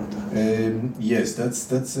talk about that? Yes, that's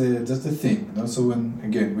the thing. And also when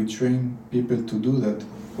again we train people to do that,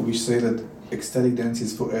 we say that ecstatic dance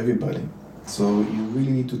is for everybody. So you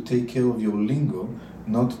really need to take care of your lingo,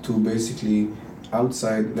 not to basically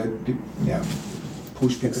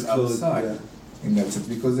push people outside. Yeah. In that sense,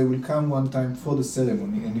 because they will come one time for the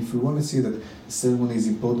ceremony, and if we want to see that the ceremony is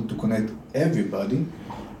important to connect everybody,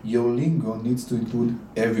 your lingo needs to include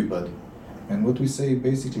everybody. And what we say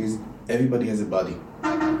basically is everybody has a body.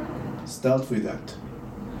 Start with that.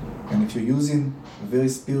 And if you're using a very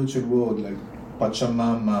spiritual word like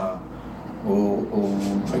Pachamama, or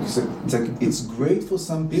like you said, it's great for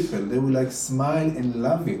some people. They will like smile and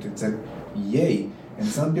love it. It's like, yay. And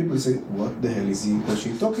some people say, what the hell is he or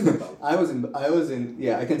she talking about? I was in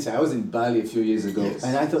Bali a few years ago, Yes.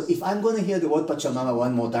 and I thought, if I'm going to hear the word Pachamama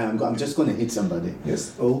one more time, I'm just going to hit somebody.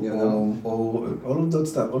 Yes, or all of that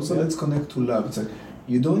stuff. Also, let's connect to love. It's like,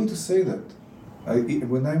 you don't need to say that.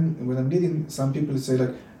 When I'm leading, some people say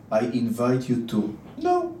like, I invite you to.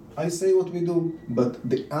 No, I say what we do, but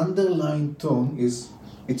the underlying tone is,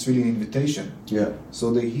 it's really an invitation. Yeah.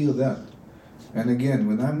 So they hear that. And again,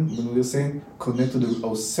 when we're saying connect to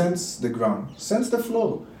or sense the ground, sense the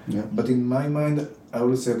flow. Yeah. But in my mind, I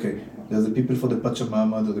always say, okay, there's the people for the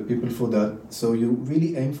Pachamama, there's the people for that. So you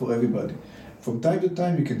really aim for everybody. From time to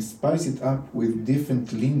time, you can spice it up with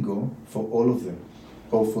different lingo for all of them,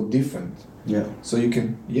 or for different. Yeah. So you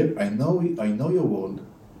can, I know your world.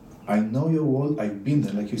 I know your world. I've been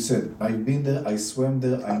there, like you said. I've been there. I swam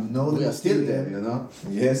there. I know We the are still material. there, you know.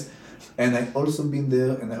 Yes. And I also been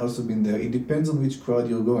there, and I also been there. It depends on which crowd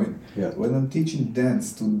you're going. Yeah. When I'm teaching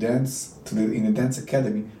dance in a dance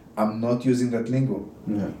academy, I'm not using that lingo.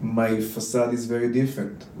 Yeah. My facade is very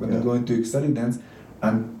different. When I'm Yeah. going to ecstatic dance,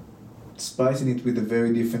 I'm spicing it with a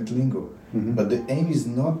very different lingo. Mhm. But the aim is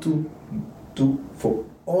not to for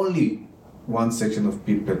only one section of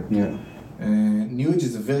people. Yeah. New Age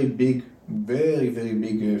is a very big, very, very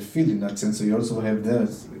big field in that sense. So you also have there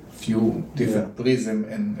few different prism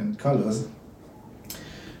and colors.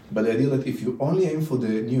 But the idea that if you only aim for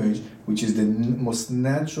the New Age, which is the most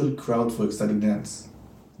natural crowd for ecstatic dance,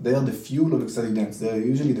 they are the fuel of ecstatic dance. They are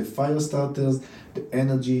usually the fire starters, the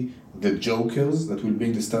energy, the jokers that will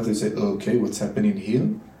bring the starter and say, okay, what's happening here?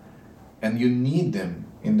 And you need them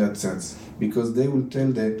in that sense, because they will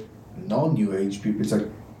tell the non-New Age people, it's like,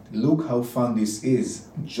 look how fun this is,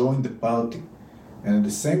 join the party. And at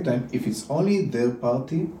the same time, if it's only their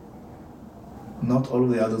party, not all of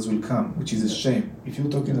the others will come, which is a shame. If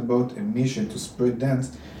you're talking about a mission to spread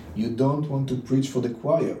dance, you don't want to preach for the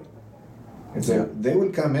choir. It's like, they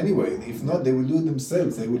will come anyway. If not, they will do it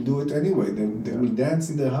themselves. They will do it anyway. They will dance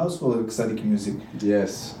in their house for ecstatic music.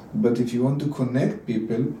 Yes. But if you want to connect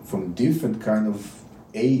people from different kind of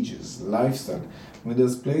ages, lifestyle,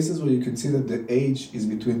 there's places where you can see that the age is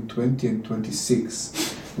between 20 and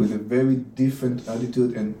 26 with a very different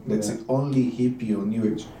attitude, and let's say only hippie or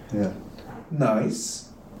New Age. Yeah. Nice.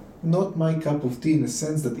 Not my cup of tea, in the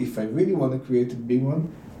sense that if I really want to create a big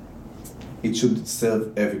one, it should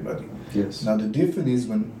serve everybody. Yes. Now the difference is,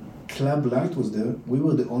 when Club Light was there, we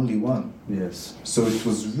were the only one. Yes. So it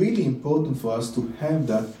was really important for us to have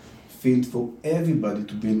that field for everybody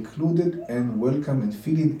to be included and welcome and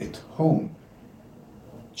feeling at home.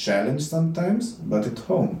 Challenge sometimes, but at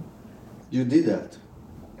home. You did that.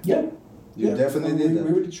 Yeah. You definitely did that.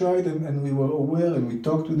 We really tried, and we were aware, and we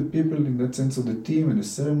talked with the people in that sense of the team and the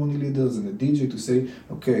ceremony leaders and the DJ to say,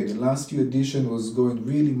 okay, the last few edition was going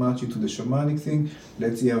really much into the shamanic thing.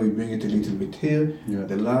 Let's see how we bring it a little bit here. Yeah.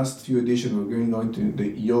 The last few edition we're going on to the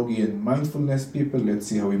yogi and mindfulness people. Let's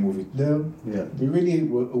see how we move it there. Yeah. We really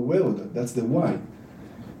were aware of that. That's the why.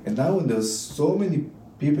 And now when there's so many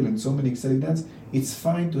people and so many ecstatic dance, it's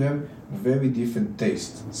fine to have very different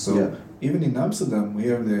tastes. So even in Amsterdam, we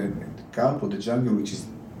have the Karp or the jungle, which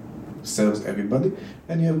serves everybody,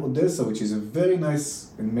 and you have Odessa, which is a very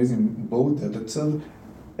nice, amazing boat that serves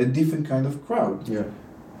a different kind of crowd. Yeah.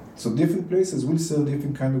 So different places will serve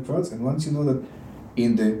different kind of crowds, and once you know that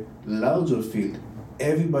in the larger field,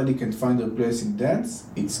 everybody can find their place in dance,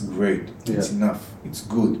 it's great. It's enough. It's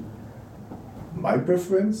good. My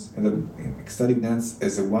preference, and in ecstatic dance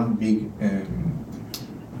as a one big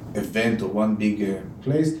event or one big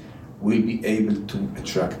place, will be able to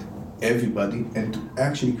attract everybody and to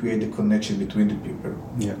actually create a connection between the people.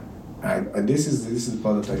 Yeah. This is the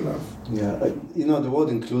part that I love. Yeah. The word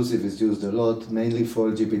inclusive is used a lot, mainly for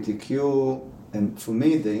LGBTQ And for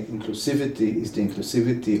me, the inclusivity is the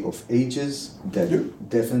inclusivity of ages that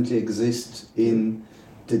definitely exist in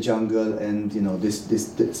the jungle and this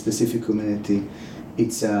specific community.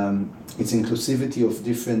 It's inclusivity of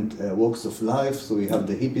different walks of life. So we have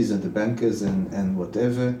the hippies and the bankers and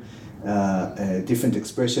whatever, different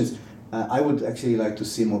expressions. I would actually like to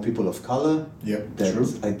see more people of color. Yeah, true.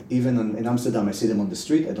 Even in Amsterdam, I see them on the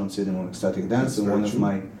street. I don't see them on ecstatic dance. So one of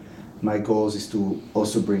my goals is to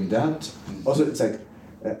also bring that. Also, it's like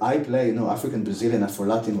I play, African, Brazilian,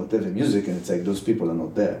 Afro-Latin, whatever music, and it's like those people are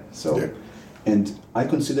not there. So, and I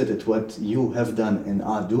consider that what you have done and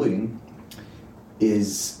are doing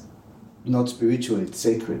is not spiritual, it's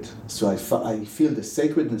sacred. So I feel the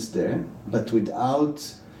sacredness there, but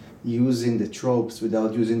without using the tropes,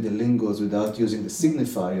 without using the lingos, without using the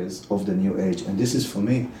signifiers of the new age. And this is for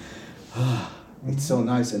me, it's so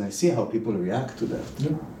nice, and I see how people react to that.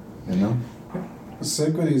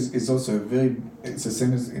 Sacred is also it's the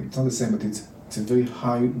same as, it's not the same, but it's a very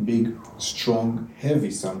high, big, strong,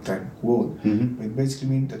 heavy sometimes word. It basically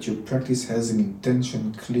means that your practice has an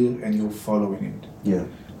intention clear and you're following it. Yeah.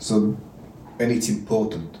 So, and it's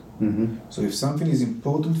important. So if something is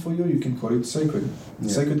important for you, you can call it sacred.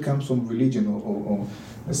 Sacred comes from religion or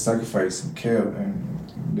a sacrifice and care and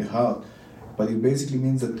the heart. But it basically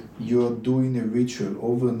means that you're doing a ritual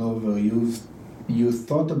over and over. You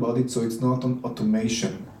thought about it, so it's not an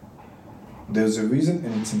automation. There's a reason,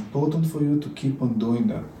 and it's important for you to keep on doing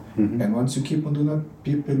that. And once you keep on doing that,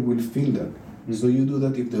 people will feel that. So you do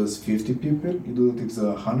that if there's 50 people, you do that if there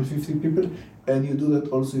are 150 people, and you do that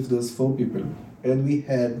also if there's 4 people. And we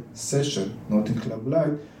had session, not in Club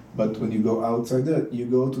Light, but when you go outside there, you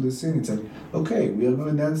go to the scene, it's like, okay, we are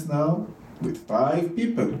going to dance now with 5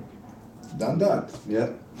 people. Done that.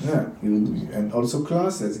 Yeah. And also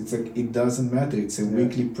classes, it's like, it doesn't matter, it's a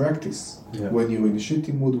weekly practice. When you're in a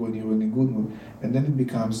shitty mood, when you're in a good mood, and then it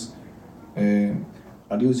becomes,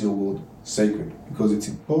 I'll use your word, sacred, because it's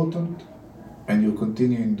important and you're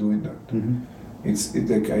continuing doing that. It's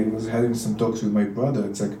like, I was having some talks with my brother,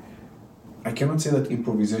 it's like, I cannot say that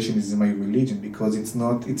improvisation is my religion, because it's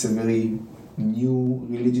not, it's a very new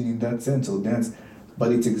religion in that sense, or dance,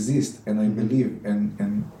 but it exists, and I believe,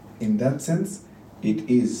 and in that sense, it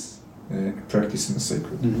is practicing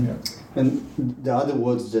sacred. And the other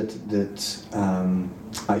words that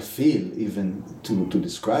I feel, even to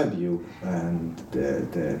describe you and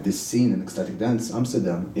this scene in ecstatic dance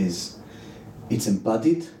Amsterdam, is it's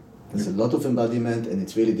embodied. There's a lot of embodiment, and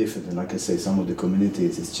it's really different. And like I say, some of the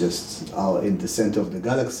communities, it's just in the center of the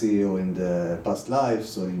galaxy, or in the past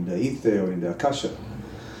lives, or in the ether, or in the akasha.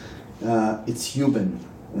 It's human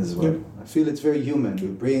as well. I feel it's very human. You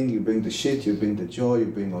bring the shit, you bring the joy, you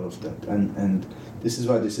bring all of that. And this is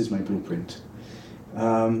why this is my blueprint.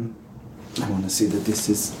 I want to see that this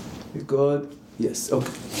is good. Yes,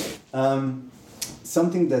 okay.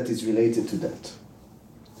 Something that is related to that.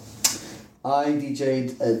 I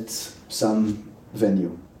DJ'd at some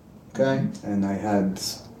venue, okay? And I had,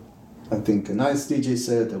 I think, a nice DJ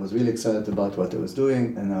set. I was really excited about what I was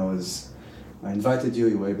doing, and I invited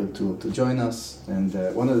you were able to join us. And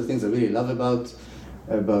one of the things I really love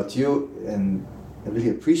about you, and I really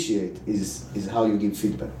appreciate, is how you give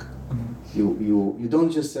feedback. You don't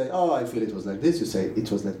just say, oh, I feel it was like this. You say, it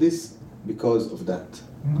was like this because of that.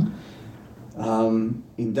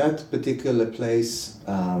 In that particular place,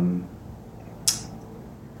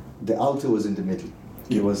 the altar was in the middle.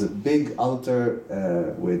 It was a big altar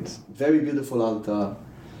with very beautiful altar,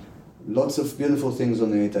 lots of beautiful things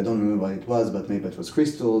on it. I don't remember what it was, but maybe it was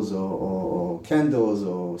crystals or candles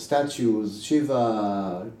or statues,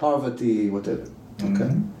 Shiva, Parvati, whatever.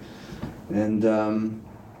 Okay. And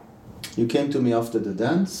you came to me after the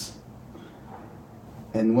dance,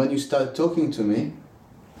 and when you started talking to me,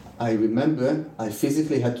 I remember I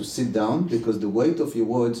physically had to sit down because the weight of your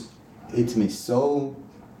words hit me so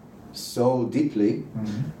deeply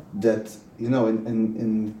that,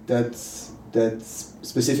 in that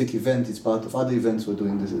specific event, it's part of other events we're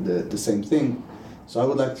doing the same thing. So I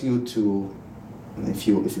would like you to, if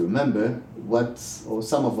you remember, or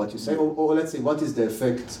some of what you say, or let's say, what is the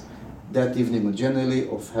effect that evening or generally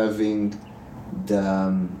of having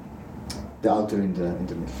the altar in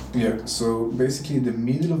the middle? Yeah, so basically the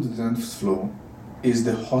middle of the dance floor is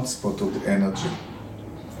the hotspot of the energy.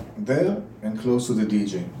 There and close to the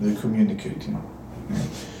DJ, they're communicating. Yeah.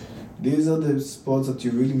 These are the spots that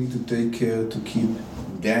you really need to take care to keep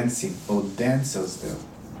dancing or dancers there.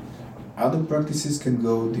 Other practices can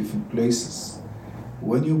go different places.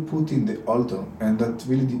 when you put in the altar, and that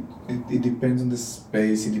really it depends on the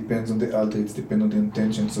space, it depends on the altar, it depends on the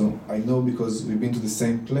intention. So I know because we've been to the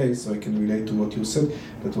same place, so I can relate to what you said.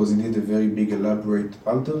 That was indeed a very big, elaborate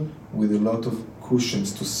altar with a lot of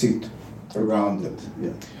cushions to sit around it.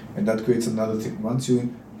 Yeah. And that creates another thing. Once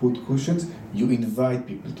you put cushions, you invite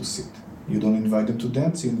people to sit. You don't invite them to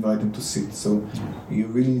dance, you invite them to sit. So you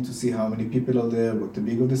really need to see how many people are there, what the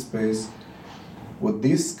big of the space, what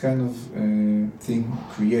this kind of thing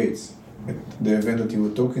creates. At the event that you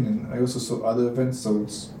were talking, and I also saw other events, so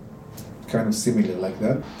it's kind of similar like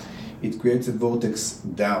that. It creates a vortex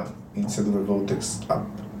down instead of a vortex up.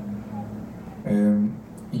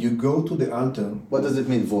 You go to the altar. What does it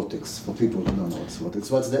mean, vortex, for people who don't know what's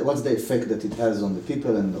vortex? What's the effect that it has on the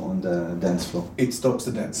people and on the dance floor? It stops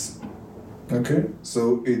the dance. Okay,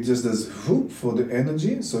 so it just does whoop for the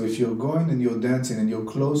energy. So if you're going and you're dancing and you're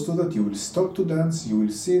close to that, you will stop to dance, you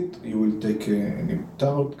will sit, you will take a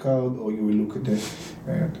tarot card, or you will look at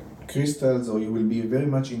the crystals, or you will be very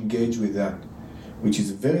much engaged with that, which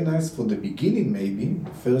is very nice for the beginning maybe,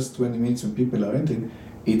 the first 20 minutes when people are entering.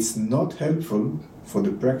 It's not helpful for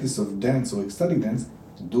the practice of dance or ecstatic dance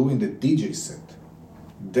during the DJ set.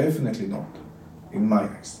 Definitely not, in my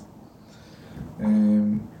eyes.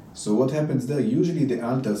 So what happens there, usually the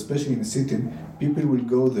altar, especially in the sit-in, people will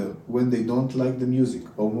go there when they don't like the music,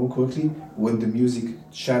 or more correctly, when the music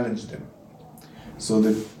challenges them. So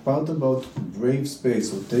the part about brave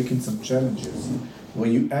space or taking some challenges, where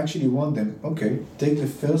you actually want them, okay, take the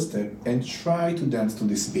first step and try to dance to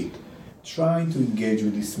this beat. Try to engage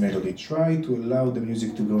with this melody. Try to allow the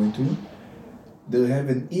music to go into you. They have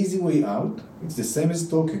an easy way out. It's the same as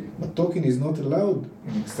talking, but talking is not allowed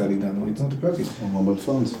in ecstatic dance, or it's not a practice. On mobile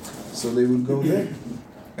phones. So they will go there,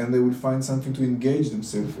 and they will find something to engage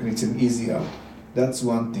themselves, and it's an easy out. That's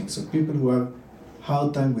one thing. So people who have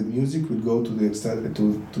hard time with music will go to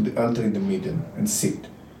the altar in the middle and sit.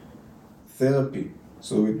 Therapy.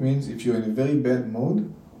 So it means if you're in a very bad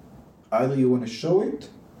mode, either you want to show it,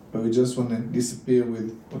 or you just want to disappear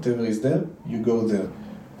with whatever is there, you go there.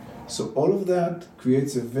 So all of that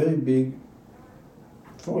creates a very big,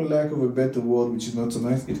 for lack of a better word, which is not so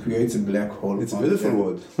nice, it creates a black hole. It's a beautiful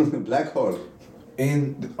word. Black hole.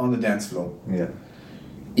 On the dance floor. Yeah.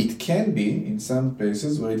 It can be in some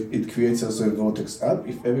places where it creates also a vortex up.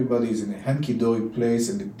 If everybody is in a hanky-dory place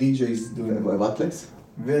and the DJ is doing what place?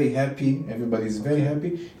 Very happy, everybody is very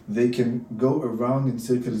happy, they can go around in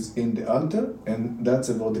circles in the altar, and that's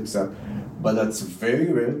a vortex up. But that's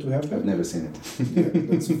very rare to happen. I've never seen it. Yeah,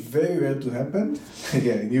 that's very rare to happen.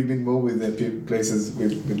 Yeah, you've been more with the places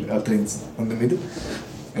with altarings on the middle.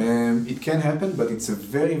 It can happen, but it's a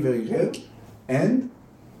very, very rare. And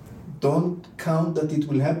don't count that it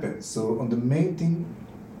will happen. So on the main thing,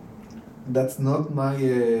 that's not my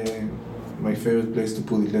favorite place to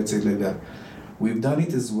put it, let's say it like that. We've done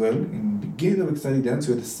it as well. In the beginning of ecstatic dance,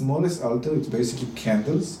 we had the smallest altar. It's basically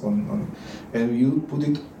candles and you put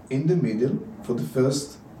it in the middle for the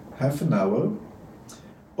first half an hour.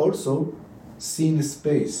 Also, seeing the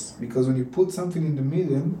space, because when you put something in the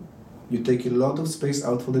middle, you take a lot of space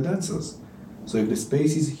out for the dancers. So if the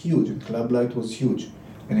space is huge, and Club Light was huge,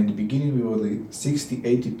 and in the beginning we were like 60,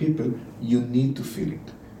 80 people, you need to feel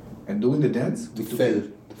it. And during the dance, we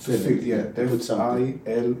Fill, yeah,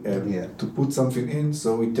 F-I-L-L, yeah. to put something in,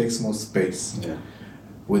 so it takes more space. Yeah.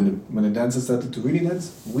 When the dancers started to really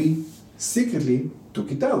dance, we secretly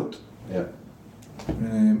took it out. Yeah.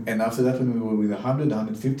 And after that, when we were with 100,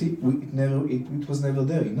 150, it was never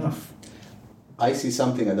there enough. I see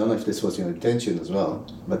something, I don't know if this was your intention as well,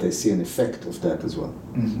 but I see an effect of that as well.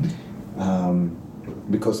 Mm-hmm.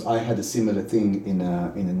 Because I had a similar thing in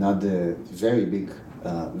another very big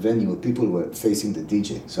venue where people were facing the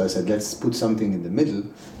DJ. So I said, let's put something in the middle,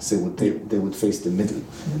 so they would face the middle.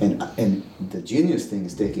 Mm-hmm. And the genius thing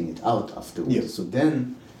is taking it out afterwards. Yeah. So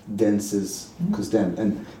then dances, because then,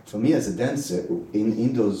 and for me as a dancer,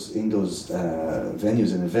 in those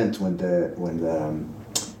venues and events when the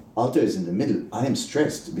altar is in the middle, I am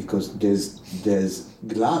stressed because there's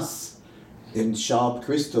glass and sharp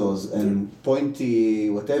crystals and pointy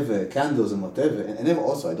whatever, candles and whatever, and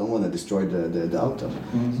also I don't want to destroy the altar.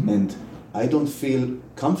 Mm-hmm. And I don't feel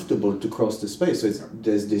comfortable to cross the space. So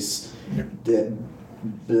there's this the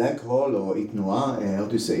black hole or itnoa, how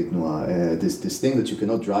do you say itnoa? This thing that you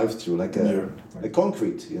cannot drive through, like a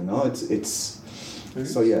concrete, you know. It's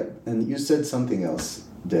so yeah. And you said something else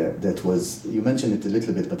there that was, you mentioned it a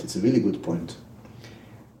little bit, but it's a really good point.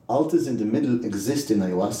 Altars in the middle exist in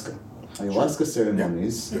ayahuasca. Ayahuasca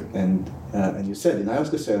ceremonies, and you said in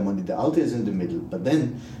ayahuasca ceremony the altar is in the middle, but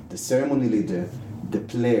then the ceremony leader the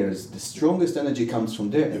players, the strongest energy comes from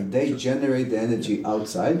there, and they generate the energy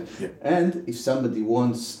outside. Yeah. And if somebody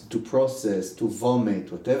wants to process, to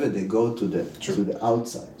vomit, whatever, they go to the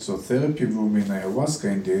outside. So therapy room in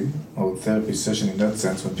ayahuasca indeed, or therapy session in that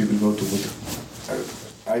sense, when people go to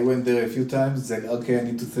I went there a few times. It's like, okay, I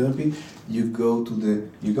need to therapy. You go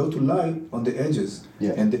to lie on the edges,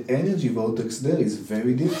 and the energy vortex there is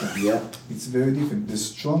very different. Yeah, it's very different. The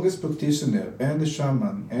strongest practitioner and the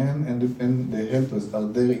shaman and the helpers are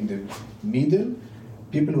there in the middle.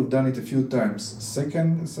 People who've done it a few times,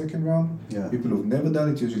 second round. Yeah. People who've never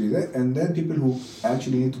done it usually that, and then people who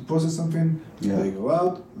actually need to process something. Yeah. They go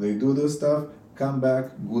out, they do their stuff, come back,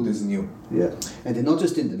 good as new. Yeah, and they're not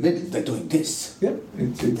just in the middle, they're doing this. Yeah,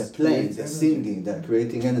 they're playing, they're singing, they're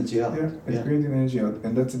creating energy out. Yeah, creating energy out,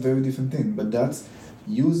 and that's a very different thing. But that's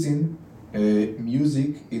using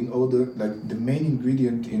music in order, like the main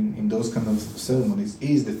ingredient in those kind of ceremonies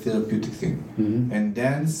is the therapeutic thing. Mm-hmm. And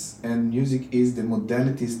dance and music is the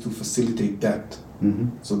modalities to facilitate that.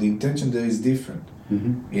 Mm-hmm. So the intention there is different.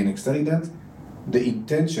 Mm-hmm. In ecstatic dance, the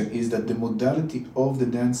intention is that the modality of the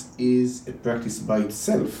dance is a practice by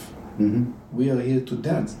itself. Mm-hmm. We are here to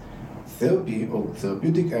dance. Therapy or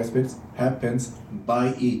therapeutic aspects happens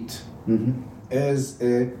by it as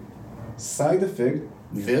a side effect,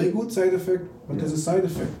 very good side effect, but as a side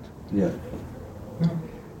effect. Yeah.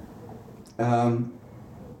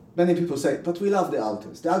 Many people say, but we love the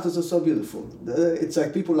altars. The altars are so beautiful. It's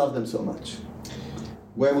like people love them so much.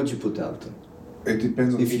 Where would you put the altar? It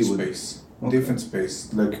depends on each space. Okay. Different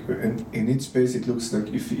space. Like in each space, it looks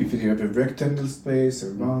like if you have a rectangle space,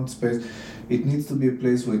 a round space, it needs to be a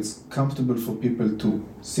place where it's comfortable for people to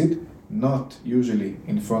sit. Not usually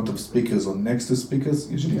in front of speakers or next to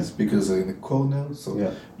speakers. Usually the speakers are in a corner,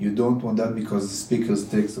 so you don't want that because the speakers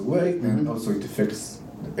takes away, and also it affects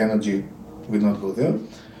the energy. Will not go there.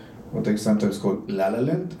 What I sometimes call La La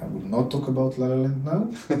Land. I will not talk about La La Land now.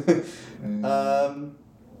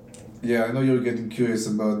 Yeah, I know you're getting curious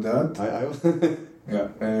about that. Yeah.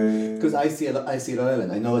 Because I see La La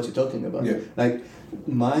Land. I know what you're talking about. Yeah. Like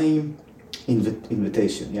my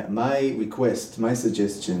invitation, my request, my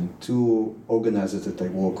suggestion to organizers that I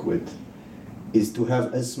work with is to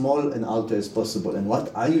have as small an altar as possible. And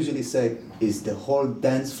what I usually say is the whole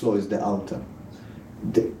dance floor is the altar.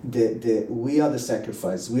 We are the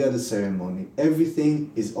sacrifice, we are the ceremony.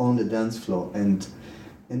 Everything is on the dance floor. And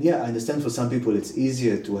I understand for some people it's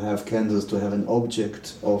easier to have candles, to have an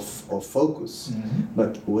object of focus. Mm-hmm.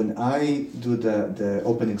 But when I do the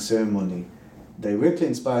opening ceremony, directly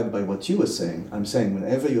inspired by what you were saying, I'm saying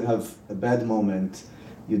whenever you have a bad moment,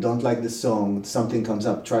 you don't like the song, something comes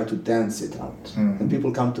up, try to dance it out. Mm-hmm. And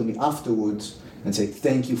people come to me afterwards and say,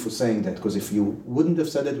 thank you for saying that, because if you wouldn't have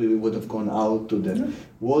said it, we would have gone out to the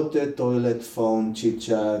water, toilet, phone,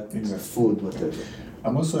 chit-chat, food, whatever.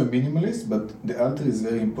 I'm also a minimalist, but the altar is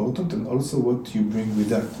very important, and also what you bring with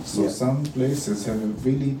that. So some places have a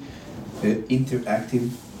really interactive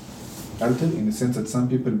altar, in the sense that some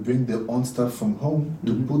people bring their own stuff from home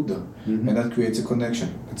to put there, and that creates a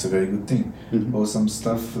connection. It's a very good thing. Or some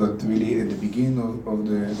stuff that really at the beginning of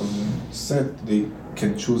the set, they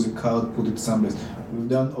can choose a card, put it someplace. We've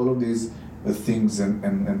done all of these things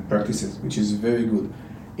and practices, which is very good.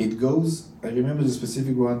 It goes, I remember the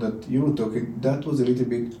specific one that you were talking, that was a little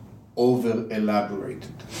bit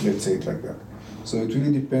over-elaborated, let's say it like that. So it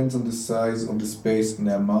really depends on the size of the space and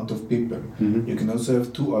the amount of people. Mm-hmm. You can also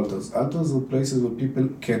have two altars. Altars are places where people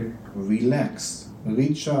can relax,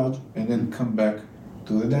 recharge, and then come back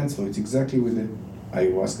to the dance floor. It's exactly with the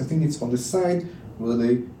ayahuasca thing. It's on the side where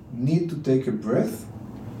they need to take a breath,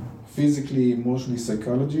 physically, emotionally,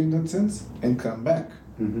 psychology in that sense, and come back.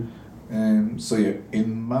 Mm-hmm. So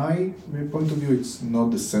in my point of view, it's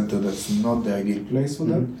not the center. That's not the ideal place for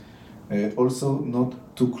that. Also, not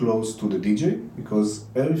too close to the DJ, because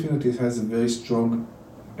everything that it has a very strong,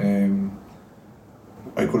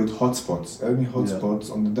 I call it hotspots. Any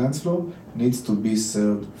hotspots on the dance floor needs to be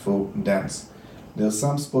served for dance. There are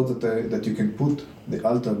some spots that you can put the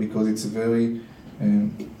altar, because it's a very,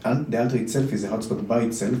 the altar itself is a hotspot by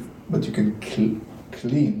itself, but you can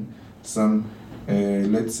clean some,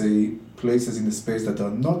 let's say, places in the space that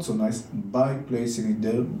are not so nice by placing it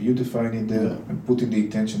there, beautifying it there, and putting the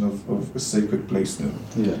intention of a sacred place there.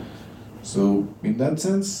 Yeah. So in that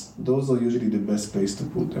sense, those are usually the best place to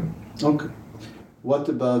put them. Okay. What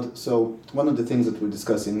about, so one of the things that we're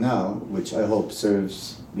discussing now, which I hope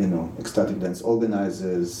serves, ecstatic dance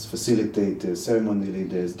organizers, facilitators, ceremony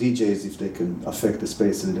leaders, DJs, if they can affect the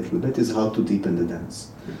space a little bit, is how to deepen the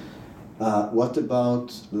dance. What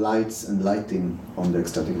about lights and lighting on the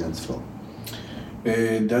ecstatic dance floor?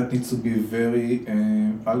 That needs to be very,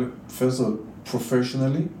 first of all,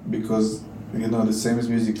 professionally, because the same as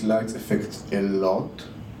music, lights affect a lot.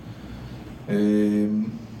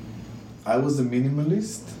 I was a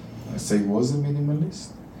minimalist. I say was a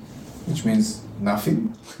minimalist, which means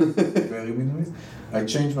nothing. Very minimalist. I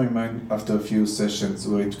changed my mind after a few sessions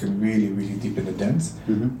where it can really, really deepen the dance.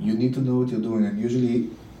 Mm-hmm. You need to know what you're doing, and usually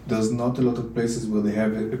there's not a lot of places where they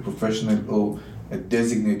have a professional or a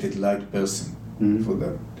designated light person for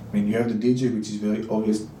that. I mean, you have the DJ, which is very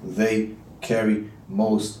obvious. They carry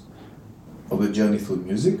most of the journey through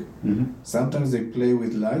music. Mm-hmm. Sometimes they play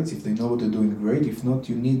with lights. If they know what they're doing, great. If not,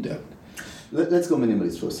 you need that. Let's go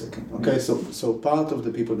minimalist for a second. Okay, so part of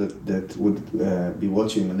the people that would be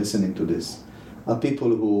watching and listening to this are people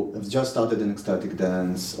who have just started an ecstatic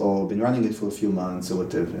dance or been running it for a few months or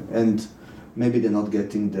whatever, and maybe they're not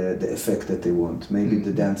getting the effect that they want. Maybe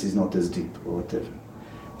the dance is not as deep or whatever.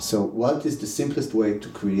 So what is the simplest way to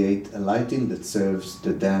create a lighting that serves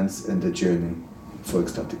the dance and the journey for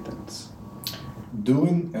ecstatic dance?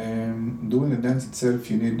 Doing the dance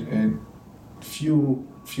itself, you need a few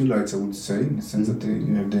lights, I would say, in the sense that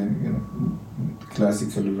you have the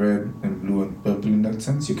classical red and blue and purple in that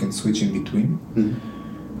sense. You can switch in between.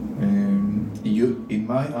 In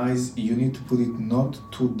my eyes, you need to put it not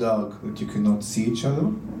too dark that you cannot see each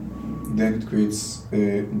other. Then it creates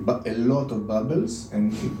a lot of bubbles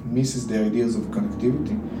and it misses the ideas of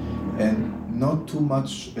connectivity. And not too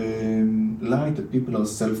much light that people are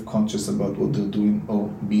self-conscious about what they're doing or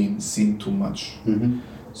being seen too much.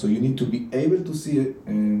 So you need to be able to see it,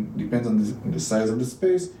 and depends on the size of the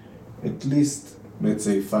space, at least, let's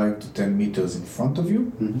say, 5 to 10 meters in front of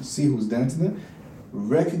you. See who's dancing there,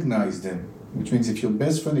 recognize them, which means if your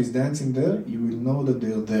best friend is dancing there, you will know that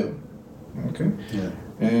they're there. Okay? Yeah.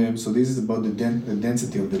 So this is about the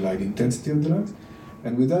density of the light, intensity of the light.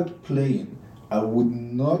 And without playing, I would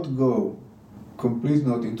not go complete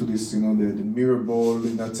not into this, the mirror ball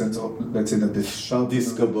in that sense, or let's say that the sharp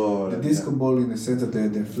disco ball. The disco ball in the sense that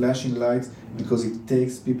the flashing lights, because it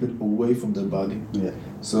takes people away from their body. Yeah.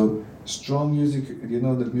 So strong music,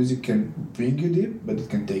 that music can bring you deep, but it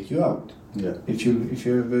can take you out. Yeah. If you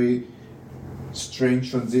have a very strange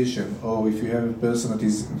transition, or if you have a person that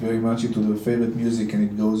is very much into their favorite music and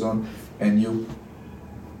it goes on, and you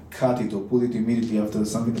cut it or put it immediately after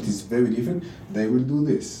something that is very different, they will do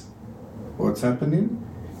this. What's happening?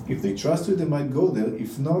 If they trust you, they might go there.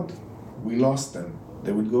 If not, we lost them.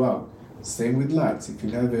 They would go out. Same with lights. If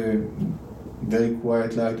you have a very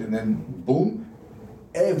quiet light and then boom,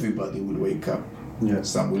 everybody will wake up. Yeah.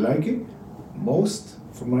 Some will like it. Most,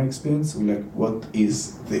 from my experience, will like, what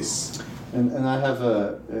is this? And I have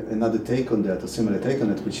another take on that, a similar take on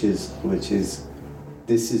it, which is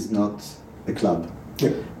this is not a club.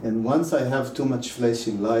 Yeah. And once I have too much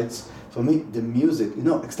flashing lights, for me, the music,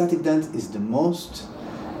 ecstatic dance is the most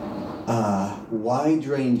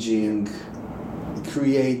wide-ranging,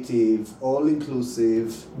 creative,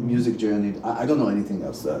 all-inclusive music journey. I don't know anything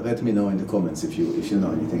else. Let me know in the comments if you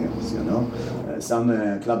know anything else. Some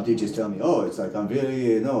club DJs tell me, it's like I'm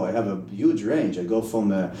really, I have a huge range. I go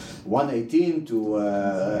from 118 to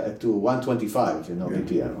 125,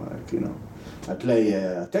 BPM, I play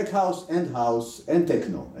tech house and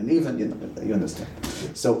techno, and even you understand.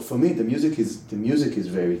 So for me, the music is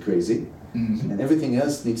very crazy, and everything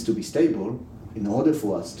else needs to be stable in order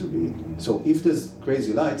for us to be. So if there's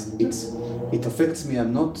crazy lights, it affects me.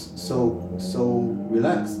 I'm not so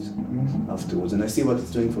relaxed afterwards, and I see what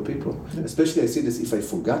it's doing for people. Especially I see this if I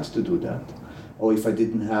forgot to do that, or if I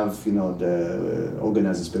didn't have the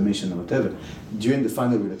organizer's permission or whatever. During the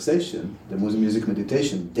final relaxation, the music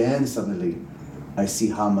meditation, then suddenly I see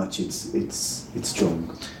how much it's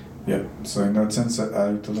strong. Yeah, so in that sense,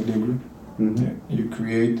 I totally agree. Yeah, you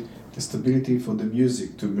create the stability for the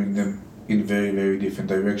music to bring them in very, very different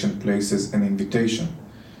direction, places, and invitation.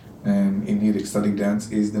 And indeed, ecstatic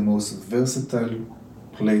dance is the most versatile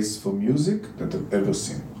place for music that I've ever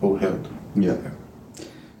seen or heard. Yeah.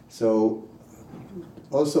 So,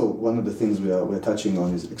 also one of the things we're touching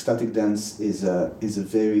on is ecstatic dance is a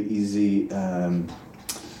very easy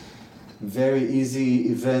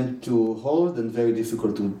event to hold and very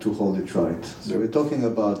difficult to hold it right. So we're talking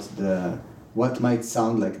about what might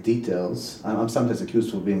sound like details. I'm sometimes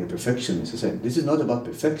accused of being a perfectionist. I say, this is not about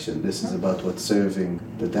perfection, this is about what's serving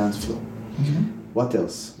the dance floor. What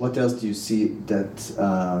else? What else do you see that,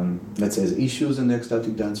 let's say, as issues in the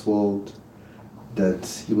ecstatic dance world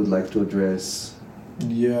that you would like to address?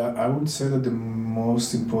 Yeah, I would say that the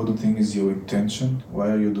most important thing is your intention. Why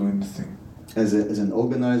are you doing the thing? As an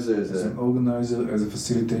organizer? As an organizer, as a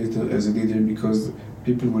facilitator, as a leader, because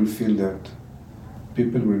people will feel that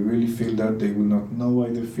People will really feel that. They will not know why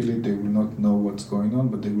they feel it. They will not know what's going on,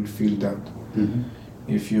 but they will feel that. Mm-hmm.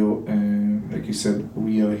 If you're, like you said,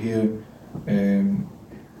 we are here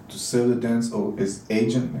to serve the dance, or as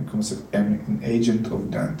agent, an agent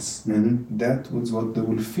of dance. Mm-hmm. That was what they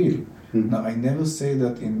will feel. Mm-hmm. Now, I never say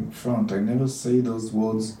that in front. I never say those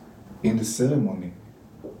words in the ceremony,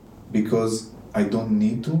 because I don't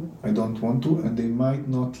need to, I don't want to, and they might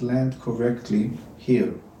not land correctly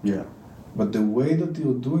here. Yeah. But the way that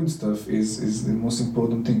you're doing stuff is the most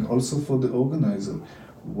important thing. Also for the organizer,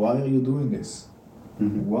 why are you doing this?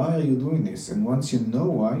 Mm-hmm. Why are you doing this? And once you know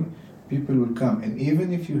why, people will come. And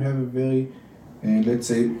even if you have a very, let's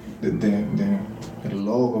say, the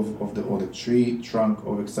log of the, or the tree trunk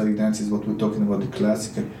of ecstatic dance is what we're talking about, the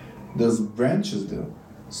classical. There's branches there.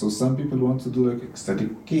 So some people want to do like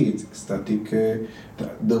ecstatic kids, ecstatic,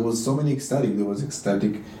 there was so many ecstatic, there was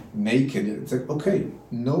ecstatic naked. It's like, okay,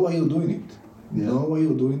 know why you're doing it. Yeah. Know why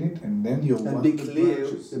you're doing it, and then you're and one be of the clear,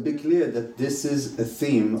 branches. be clear that this is a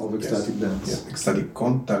theme of ecstatic dance. Yes, ecstatic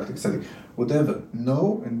contact, ecstatic, whatever.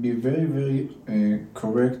 Know and be very, very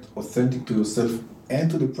correct, authentic to yourself and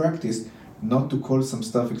to the practice, not to call some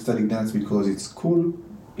stuff ecstatic dance because it's cool,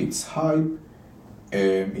 it's hype,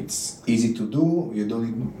 it's easy to do, you don't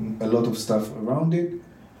need a lot of stuff around it,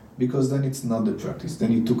 because then it's not the practice,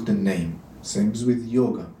 then you took the name. Same as with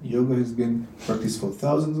yoga. Yoga has been practiced for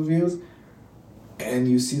thousands of years, and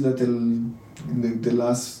you see that in the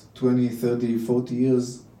last 20, 30, 40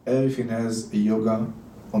 years, everything has a yoga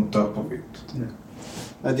on top of it. Yeah.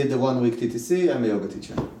 I did the 1 week TTC, I'm a yoga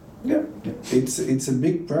teacher. Yeah. It's a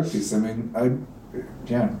big practice. I mean,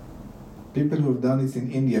 people who have done it in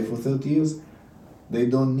India for 30 years, they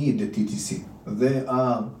don't need the TTC. They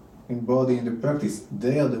are embodying the practice.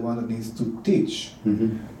 They are the one that needs to teach.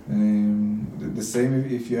 Mm-hmm. The same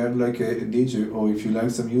if you have like a DJ, or if you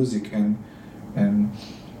like some music and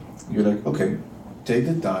you're like, okay, take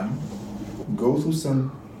the time, go through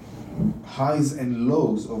some highs and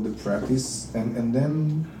lows of the practice, and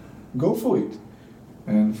then go for it.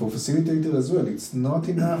 And for facilitator as well, it's not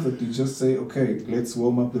enough that you just say, okay, let's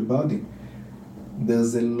warm up the body.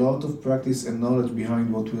 There's a lot of practice and knowledge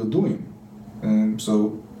behind what we're doing.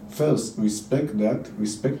 So first, respect that,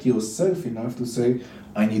 respect yourself enough to say,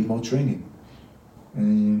 I need more training.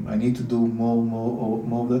 I need to do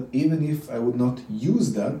more of that, even if I would not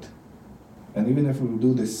use that, and even if we would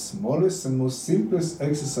do the smallest and most simplest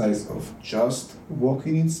exercise of just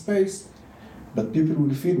walking in space, but people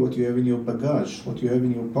will feel what you have in your bagage, what you have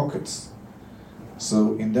in your pockets.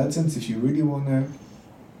 So in that sense, if you really want to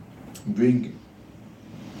bring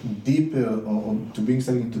deeper, or to bring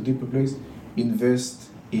something into deeper place, invest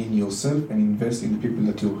in yourself and invest in the people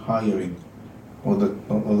that you're hiring, or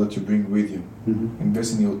that you bring with you. Mm-hmm.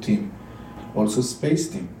 Invest in your team. Also space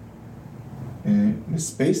team. The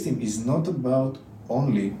space team is not about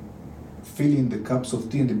only filling the cups of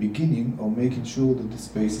tea in the beginning or making sure that the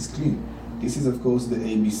space is clean. This is of course the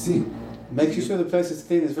ABC. Making sure the place is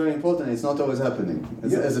clean is very important. It's not always happening.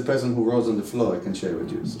 As a person who rolls on the floor, I can share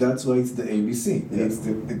with you. So. That's why it's the ABC.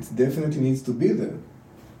 Yeah. It definitely needs to be there.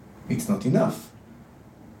 It's not enough.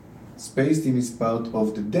 Space team is part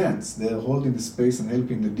of the dance. They are holding the space and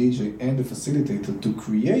helping the DJ and the facilitator to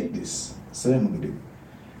create this ceremony.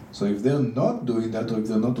 So if they're not doing that, or if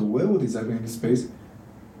they're not aware what is happening in the space,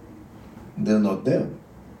 they're not there.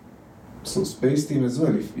 So space team as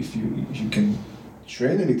well, if you can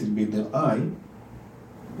train a little bit their eye,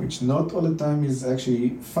 which not all the time is actually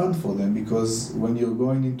fun for them, because when you're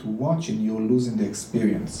going into watching, you're losing the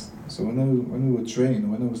experience. So when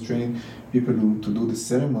I was training people to do the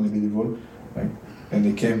ceremony level, right, and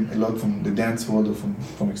they came a lot from the dance world or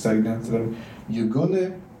from ecstatic dance, you're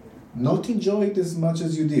gonna not enjoy it as much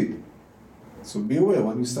as you did. So be aware,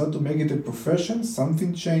 when you start to make it a profession,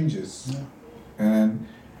 something changes. Yeah. And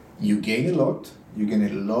you gain a lot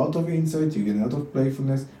of insight, you gain a lot of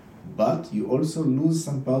playfulness, but you also lose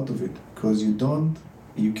some part of it, because you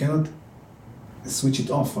cannot switch it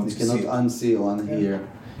off once you cannot unsee or unhear.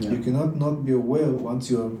 Yeah. You cannot not be aware once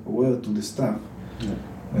you're aware to the staff.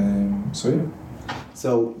 Yeah.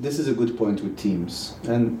 So this is a good point with teams.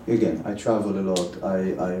 And again, I travel a lot.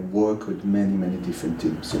 I work with many different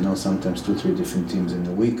teams. Sometimes 2-3 different teams in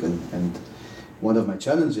a week. And one of my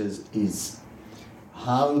challenges is,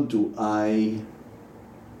 how do I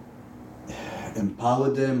empower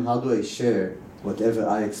them? How do I share whatever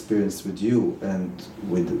I experienced with you and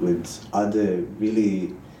with other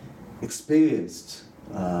really experienced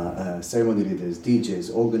ceremony leaders,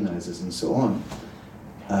 DJs, organizers, and so on,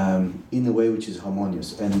 in a way which is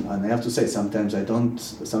harmonious. And I have to say, sometimes I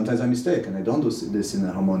mistake and I don't do this in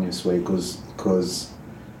a harmonious way, because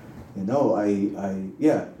You know,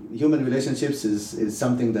 human relationships is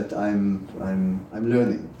something that I'm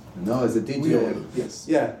learning. You know, as a DJ, yes.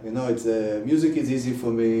 yeah, you know, it's music is easy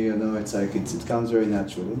for me. You know, it's like it comes very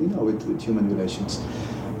naturally. You know, with human relations,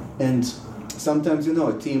 and sometimes, you know,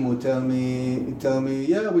 a team will tell me,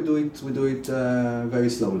 yeah, we do it very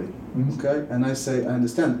slowly, okay, and I say, I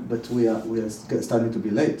understand, but we are starting to be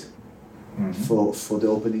late. For the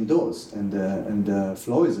opening doors, and the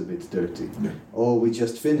floor is a bit dirty, or we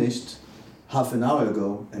just finished half an hour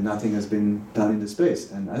ago and nothing has been done in the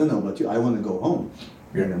space, and I don't know about you, I want to go home.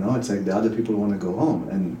 You know, it's like the other people want to go home,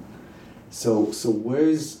 and so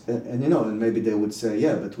where's, and you know, and maybe they would say,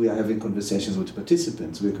 yeah, but we are having conversations with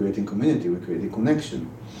participants, we're creating community, we're creating connection.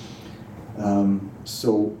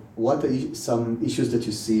 So what are some issues that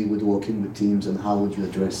you see with working with teams, and how would you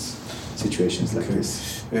address situations like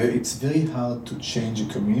this? It's very hard to change a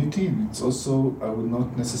community, and it's also, I would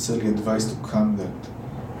not necessarily advise to come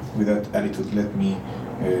with that attitude, let me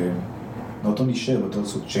not only share but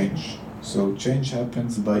also change. So change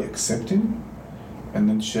happens by accepting and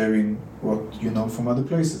then sharing what you know from other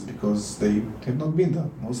places, because they have not been there.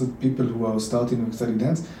 Most of the people who are starting with study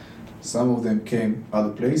dance, some of them came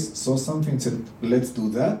other place, saw something and said, let's do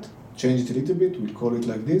that, change it a little bit, we'll call it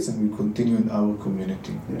like this, and we'll continue in our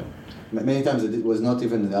community. Yeah. Many times it was not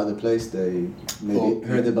even in the other place, they maybe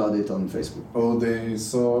heard about it on Facebook. Or they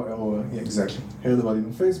saw, exactly, heard about it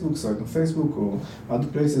on Facebook, saw it on Facebook or other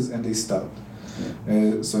places, and they start.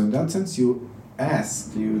 Yeah. So in that sense, you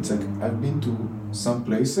ask, it's like, I've been to some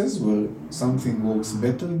places where something works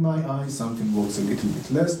better in my eyes, something works a little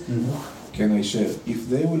bit less. Mm-hmm. Can I share? If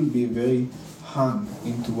they will be very hung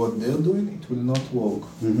into what they're doing, it will not work.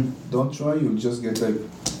 Mm-hmm. Don't try, you'll just get like,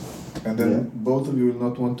 and then both of you will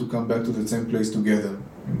not want to come back to the same place together,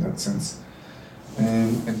 in that sense.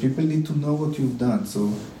 And people need to know what you've done.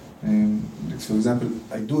 So, for example,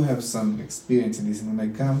 I do have some experience in this, and when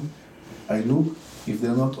I come, I look, if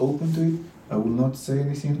they're not open to it, I will not say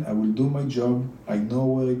anything, I will do my job, I know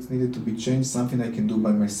where it's needed to be changed, something I can do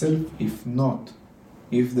by myself. If not,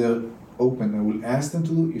 if they're open, I will ask them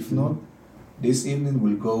to do. If not, this evening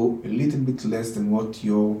will go a little bit less than what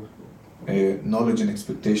your knowledge and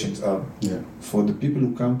expectations are. Yeah. For the people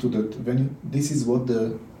who come to that venue, this is what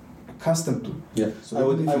they're accustomed to. Yeah. So I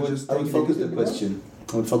would focus the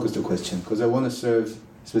question because I want to serve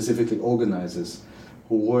specifically organizers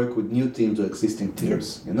who work with new teams or existing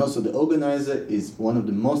teams. Yes. You know, so the organizer is one of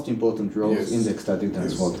the most important roles in the ecstatic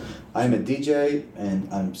dance world. I'm a DJ,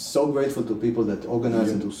 and I'm so grateful to people that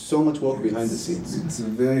organize and do so much work behind the scenes. It's a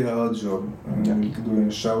very hard job. We can do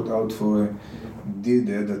a shout out for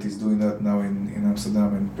Dide that is doing that now in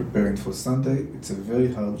Amsterdam and preparing for Sunday. It's a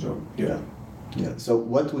very hard job. Yeah. So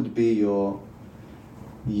what would be your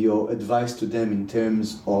advice to them in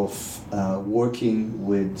terms of working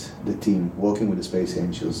with the team, working with the Space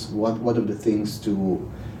Angels? What are the things to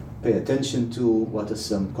pay attention to? What are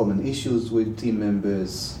some common issues with team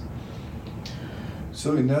members?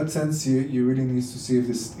 So in that sense, you really need to see if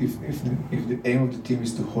the aim of the team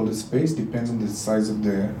is to hold a space. Depends on the size of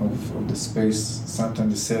the space.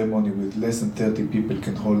 Sometimes the ceremony with less than 30 people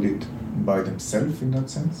can hold it by themselves in that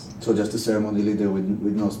sense. So just a ceremony leader with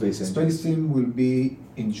no space angel. Space team will be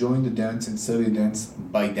enjoying the dance and serving the dance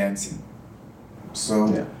by dancing.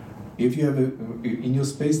 So if you have in your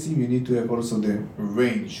space team, you need to have also the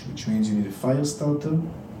range, which means you need a fire starter,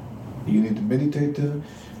 you need a meditator,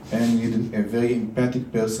 and you need a very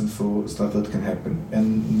empathic person for stuff that can happen.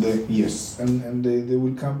 And they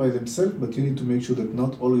will come by themselves, but you need to make sure that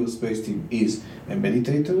not all your space team is a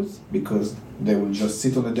meditator, because they will just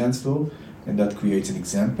sit on the dance floor, and that creates an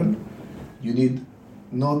example. You need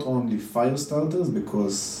not only fire starters,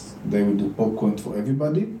 because they will do popcorn for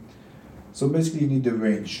everybody. So basically you need the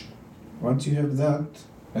range. Once you have that,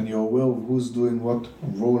 and you're aware of who's doing what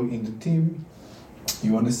role in the team,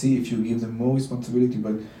 you want to see if you give them more responsibility,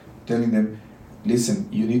 but telling them, listen,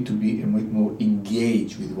 you need to be a bit more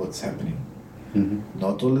engaged with what's happening. Mm-hmm.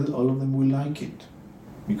 Not all of them will like it,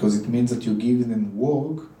 because it means that you're giving them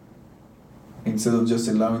work instead of just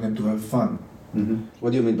allowing them to have fun. Mm-hmm.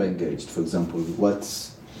 What do you mean by engaged, for example?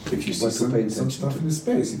 If you see some stuff in the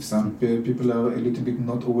space, if some people are a little bit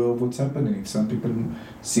not aware of what's happening, if some people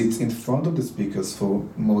sit in front of the speakers for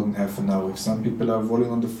more than half an hour, if some people are rolling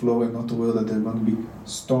on the floor and not aware that they're going to be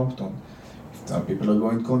stomped on, if some people are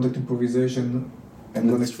going contact improvisation and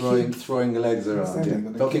going to throwing legs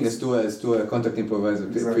around, talking as to a contact improviser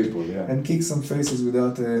people, and kick some faces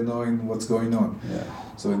without knowing what's going on. Yeah.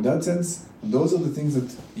 So in that sense, those are the things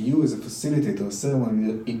that you as a facilitator or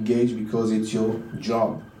ceremony engage, because it's your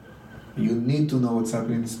job. You need to know what's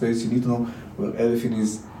happening in the space. You need to know where everything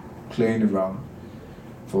is playing around.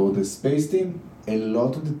 For the space team, a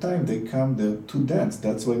lot of the time they come there to dance.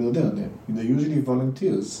 That's why they're there. They're usually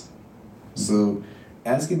volunteers. So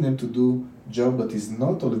asking them to do job that is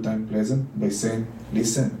not all the time pleasant by saying,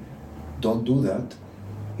 listen, don't do that,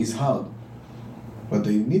 is hard. But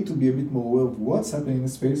they need to be a bit more aware of what's happening in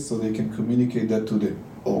space so they can communicate that to the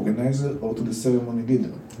organizer or to the ceremony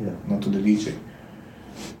leader, not to the DJ.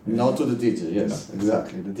 Not to the DJ, yes,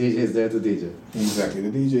 exactly. The DJ is there to DJ. Exactly. The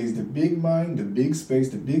DJ is the big mind, the big space,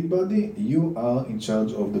 the big body. You are in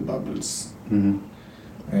charge of the bubbles.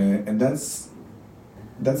 And that's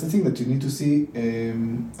the thing that you need to see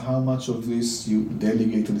how much of this you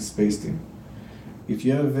delegate to the space team. If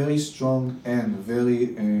you have a very strong and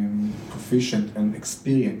very proficient and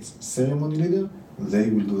experienced ceremony leader, they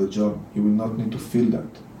will do the job. You will not need to feel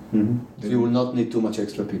that. So you will not need too much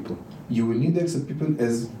extra people. You will need extra people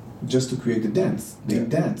as just to create the dance. They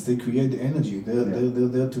dance, they create the energy. They're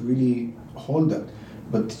there to really hold that.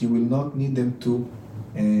 But you will not need them to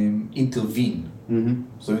intervene.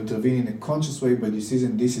 So intervene in a conscious way by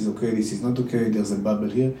decision, this is okay, this is not okay, there's a bubble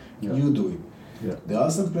here, you do it. There are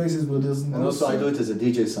some places where there's no... And also I do it as a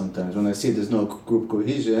DJ sometimes. When I see there's no group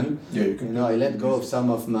cohesion, I let go of some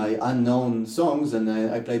of my unknown songs and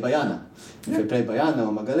I play Bayana. If I play Bayana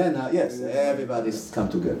or Magalena, everybody's come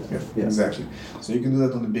together. Exactly. So you can do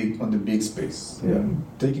that on the big space.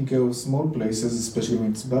 Taking care of small places, especially when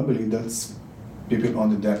it's bubbly, that's people on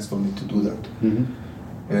the dance floor need to do that.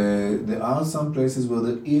 There are some places where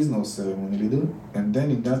there is no ceremony leader, and then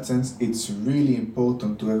in that sense, it's really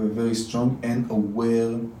important to have a very strong and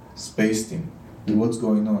aware space team to what's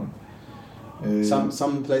going on.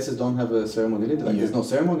 Some places don't have a ceremony leader, like there's no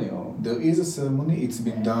ceremony? Or? There is a ceremony, it's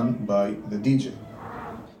been done by the DJ.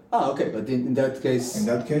 Okay, but in that case... In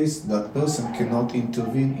that case, that person cannot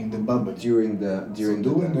intervene in the bubble. During the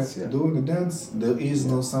dance, during the dance, there is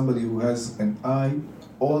no somebody who has an eye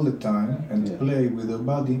all the time and play with their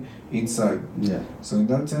body inside. So in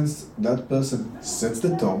that sense, that person sets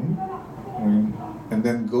the tone and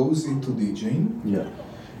then goes into DJing.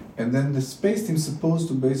 And then the space team is supposed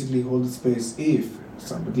to basically hold the space if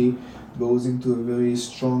somebody goes into a very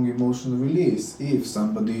strong emotional release, if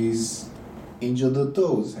somebody's injured their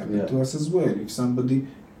toes, happen to us as well,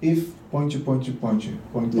 if point.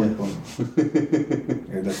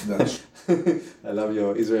 That's Dutch. I love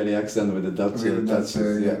your Israeli accent with the Dutch.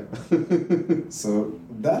 So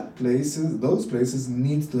those places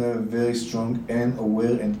need to have a very strong and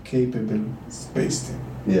aware and capable space team.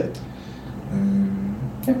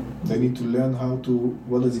 They need to learn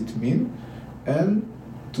what does it mean, and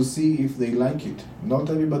to see if they like it. Not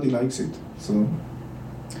everybody likes it, so.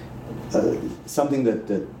 Something that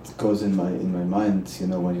goes in my mind,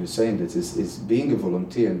 when you're saying this, is being a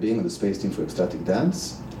volunteer and being on the space team for ecstatic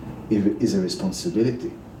dance is a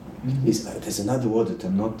responsibility. There's another word that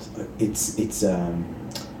I'm not. It's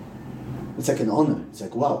like an honor. It's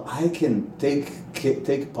like, wow, I can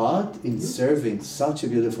take part in serving such a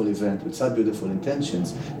beautiful event with such beautiful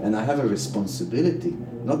intentions, and I have a responsibility,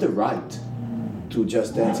 not a right, to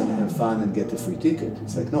just dance and have fun and get a free ticket.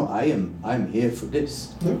 It's like, no, I'm here for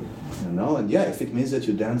this. And if it means that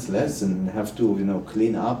you dance less and have to,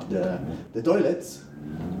 clean up the toilets,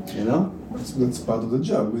 That's part of the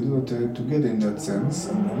job. We do it together in that sense.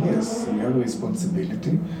 And yes, we have a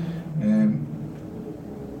responsibility.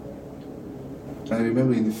 I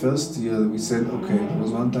remember in the first year we said, okay, there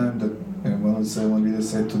was one time that one of the ceremony leaders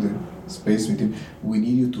said to the space meeting, we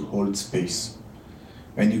need you to hold space.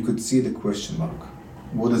 And you could see the question mark.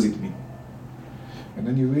 What does it mean? And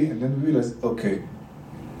then we realized, okay,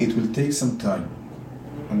 it will take some time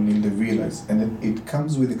until they realize. And then it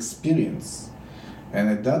comes with experience. And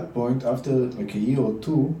at that point, after like a year or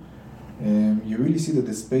two, you really see that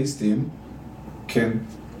the space team can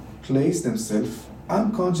place themselves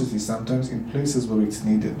unconsciously sometimes in places where it's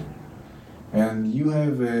needed. And you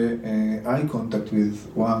have a eye contact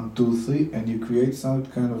with 1, 2, 3, and you create some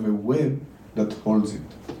kind of a web that holds it.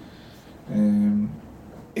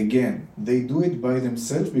 Again, they do it by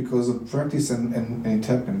themselves because of practice and it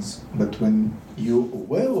happens. But when you're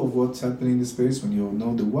aware of what's happening in the space, when you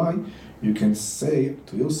know the why, you can say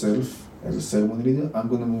to yourself, as a ceremony leader, I'm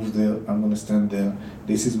going to move there, I'm going to stand there,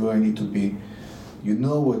 this is where I need to be. You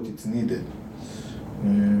know what it's needed.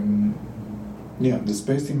 The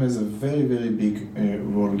space team has a very, very big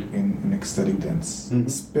role in ecstatic dance,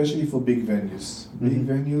 especially for big venues. Big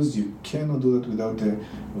venues, you cannot do that without a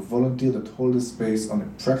volunteer that holds the space on a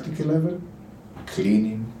practical level,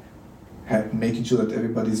 cleaning, making sure that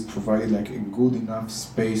everybody is provided like a good enough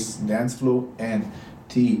space, dance floor, and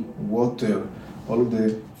tea, water, all of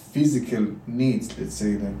the physical needs, let's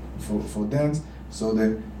say, that for dance. So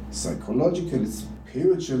the psychological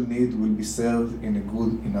spiritual need will be served in a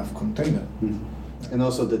good enough container. And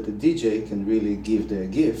also that the DJ can really give their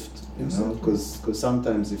gift, you know, Exactly. because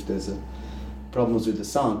sometimes if there's problems with the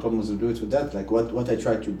sound, problems with that, like what I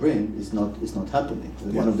try to bring is not happening.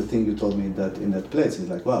 One of the things you told me in that place is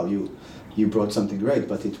like, wow, you brought something great,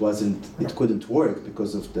 but it couldn't work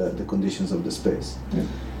because of the conditions of the space.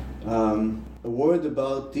 A word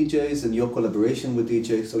about DJs and your collaboration with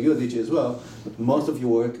DJs. So you're a DJ as well, but most of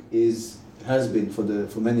your work has been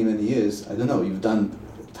for many years. I don't know. You've done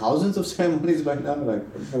thousands of ceremonies by now, like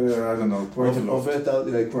I don't know, quite a lot.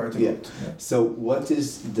 Quite a lot. So what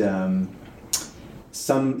is the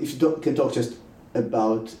if you can talk just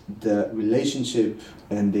about the relationship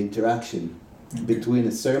and the interaction between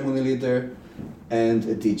a ceremony leader and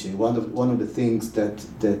a DJ. One of the things that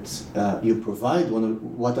you provide.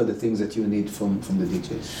 What are the things that you need from the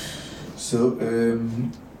DJs? So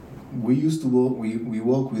we used to work. We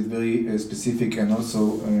work with very specific, and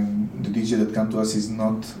also the DJ that come to us is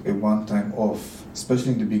not a one-time off.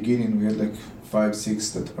 Especially in the beginning, we had like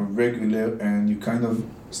 5-6 that are regular, and you kind of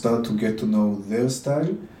start to get to know their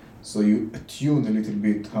style. So you attune a little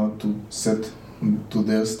bit how to set to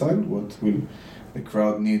their style, what will the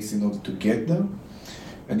crowd needs in order to get there.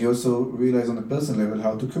 And you also realize on a personal level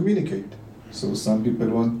how to communicate. So some people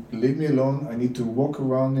want, leave me alone, I need to walk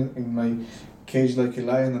around in my cage like a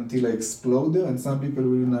lion until I explode there, and some people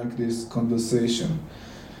really like this conversation.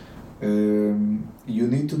 You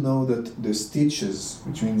need to know that the stitches,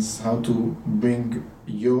 which means how to bring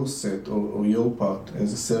your set or your part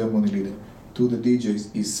as a ceremony leader to the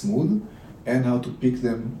DJs is smooth, and how to pick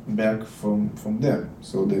them back from them.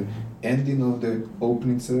 So the ending of the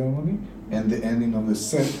opening ceremony and the ending of the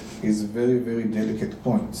set is very delicate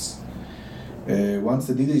points. Once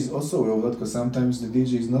the DJ is also aware of that, because sometimes the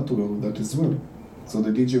DJ is not aware of that as well. So the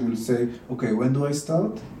DJ will say, okay, when do I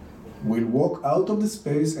start? We'll walk out of the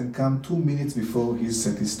space and come 2 minutes before his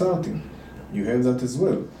set is starting. You have that as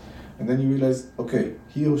well. And then you realize, okay,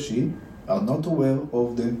 he or she are not aware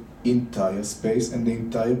of the entire space and the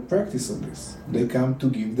entire practice of this. They come to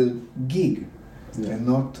give the gig, and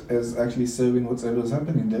not as actually serving whatever is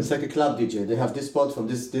happening there. It's like a club DJ. They have this spot from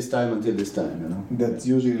this time until this time, you know? That's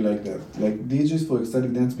usually like that. Like DJs for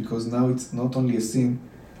ecstatic dance, because now it's not only a scene,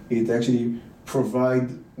 it actually provide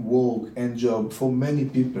work and job for many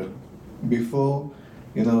people. Before,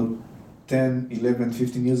 10, 11,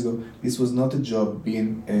 15 years ago, this was not a job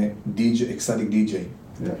being a DJ, ecstatic DJ.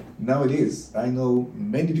 Yeah. Now it is. I know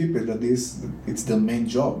many people that it's their main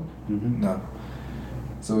job now.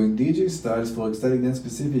 So in DJ styles, for ecstatic dance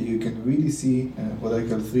specific, you can really see what I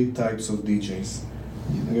call 3 types of DJs.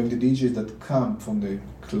 You have the DJs that come from the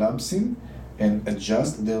club scene and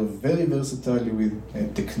adjust. They're very versatile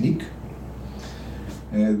with technique.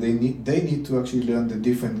 They need to actually learn the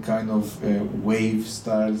different kind of wave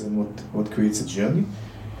styles and what creates a journey.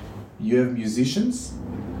 You have musicians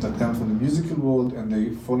that come from the musical world and they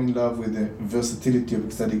fall in love with the versatility of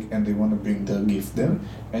ecstatic and they want to bring their gift there.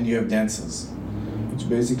 And you have dancers, which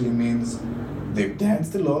basically means they've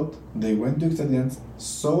danced a lot, they went to ecstatic dance,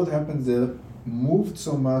 saw what happens there, moved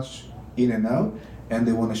so much in and out, and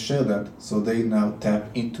they want to share that, so they now tap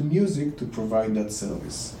into music to provide that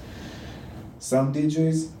service. Some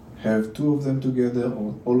DJs have 2 of them together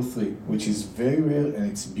or all 3, which is very rare, and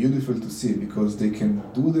it's beautiful to see because they can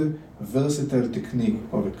do the versatile technique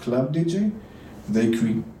of a club DJ. They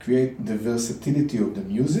create the versatility of the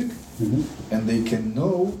music, and they can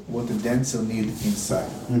know what the dancer needs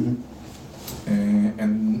inside.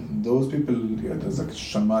 And those people, there's like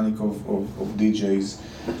shamanic of DJs,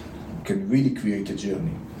 can really create a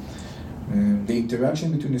journey. The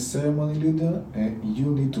interaction between a ceremony leader,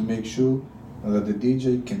 you need to make sure that the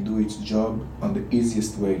DJ can do its job on the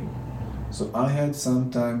easiest way. So I had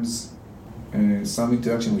sometimes some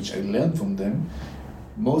interaction which I learned from them.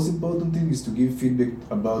 Most important thing is to give feedback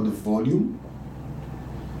about the volume.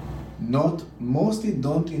 Mostly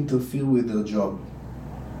don't interfere with their job.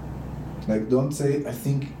 Like don't say, I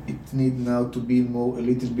think it need now to be more a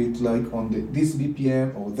little bit like on this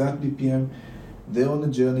BPM or that BPM. They're on a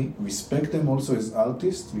journey. Respect them also as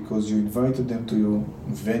artists because you invited them to your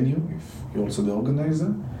venue if you're also the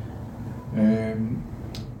organizer.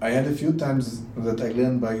 I had a few times that I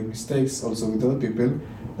learned by mistakes also with other people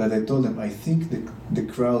that I told them, I think the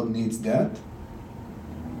crowd needs that.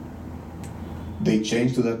 They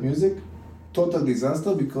changed to that music. Total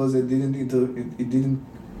disaster because it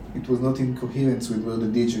was not in coherence with where the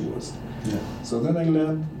DJ was. Yeah. So then I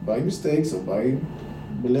learned by mistakes or by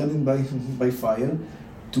learning by fire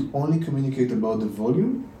to only communicate about the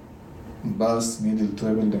volume, bass, middle,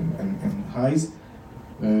 treble, and highs,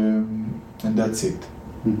 and that's it.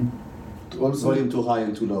 also volume too high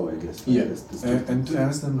and too low, I guess. Yeah, That's and to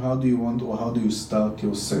ask them how do you want or how do you start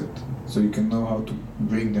your set, so you can know how to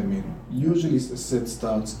bring them in. Usually the set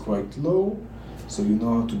starts quite low, so you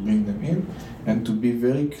know how to bring them in, and to be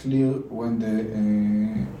very clear when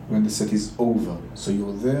the set is over. So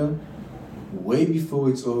you're there way before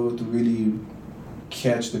it's over to really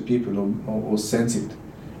catch the people or sense it.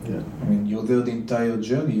 Yeah. I mean, you're there the entire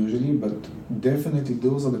journey usually, but definitely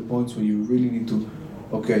those are the points where you really need to,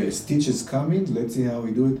 okay, a stitch is coming, let's see how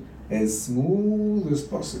we do it as smooth as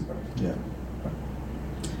possible. Yeah.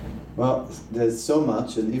 Well, there's so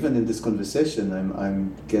much, and even in this conversation,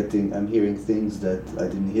 I'm hearing things that I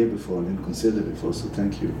didn't hear before, didn't consider before. So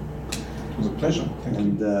thank you. It was a pleasure. Thank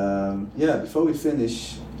you. And yeah, before we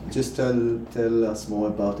finish, just tell us more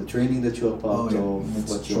about the training that you are part of,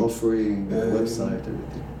 what you're offering, the website,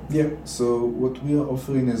 everything. Yeah, so what we are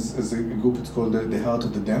offering is a group, it's called the Heart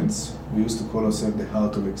of the Dance. We used to call ourselves the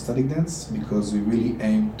Heart of Ecstatic Dance because we really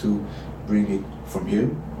aim to bring it from here.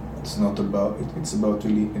 It's about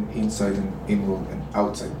really an inside and inward and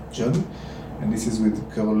outside journey. And this is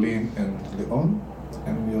with Caroline and Leon.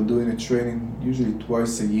 And we are doing a training usually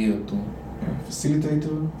twice a year to a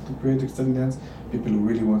facilitator to create ecstatic dance, people who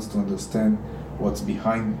really wants to understand what's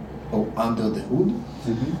behind or under the hood,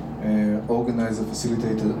 organizer,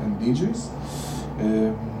 facilitator, and DJs.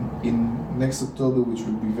 In next October, which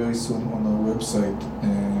will be very soon on our website,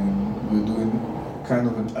 we're doing kind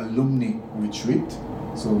of an alumni retreat.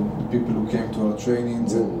 So the people who came to our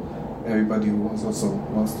trainings and everybody who also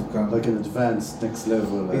wants to come. Like an advanced, next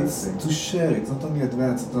level. It's to share. It's not only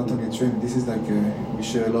advanced, it's not only training. This is like we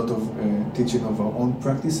share a lot of teaching of our own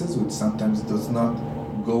practices, which sometimes does not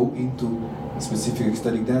go into a specific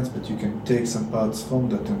ecstatic dance, but you can take some parts from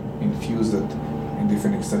that and infuse that in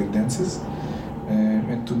different ecstatic dances,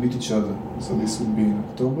 and to meet each other. So this will be in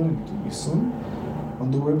October, and it will be soon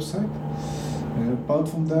on the website. Apart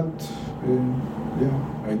from that,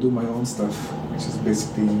 I do my own stuff, which is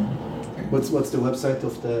basically. What's the website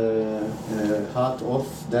of the Heart of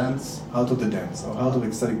Dance? Heart of the Dance, or Heart of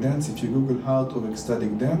Ecstatic Dance. If you Google Heart of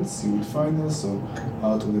Ecstatic Dance, you will find us, or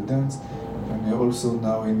Heart of the Dance. And we're also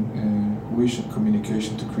now in wish and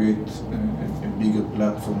communication to create a bigger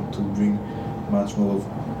platform to bring much more of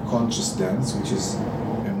conscious dance, which is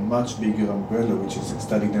a much bigger umbrella, which is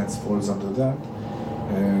ecstatic dance falls under that,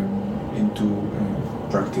 into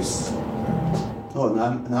practice.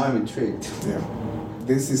 Now I'm intrigued. Yeah.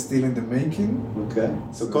 This is still in the making. Okay.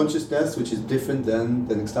 So conscious dance, which is different than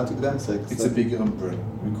ecstatic dance? It's a bigger umbrella.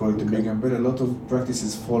 We call it a big umbrella. A lot of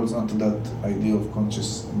practices falls under that idea of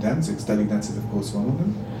conscious dance. Ecstatic dance is of course one of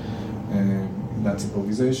them. Dance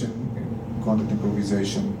improvisation, contact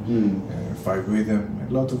improvisation, five rhythm.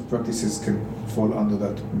 A lot of practices can fall under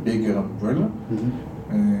that bigger umbrella.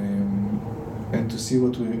 And to see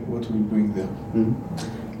what we bring there.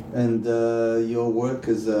 And your work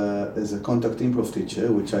as a contact improv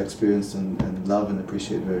teacher, which I experienced and love and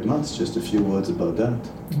appreciate very much. Just a few words about that.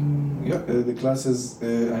 The classes,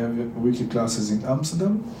 I have weekly classes in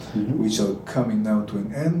Amsterdam, which are coming now to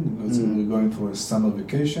an end because we're going for a summer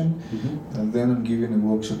vacation. And then I'm giving a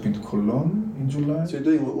workshop in Cologne in July. So you're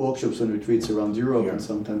doing workshops and retreats around Europe and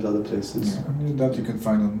sometimes other places. Yeah, and that you can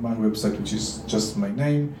find on my website, which is just my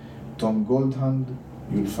name, Tom Goldhand.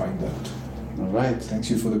 You'll find that. All right. Thank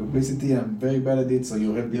you for the publicity. I'm very bad at it, so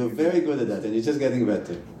you're helping. You're very good at that, and you're just getting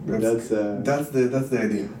better. That's the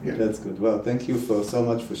idea. Yeah. That's good. Well, thank you so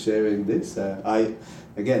much for sharing this. I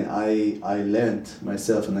learned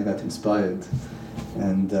myself, and I got inspired.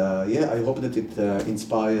 And I hope that it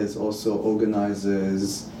inspires also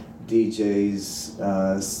organizers, DJs,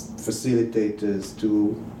 facilitators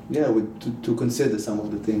to consider some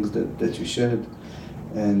of the things that you shared.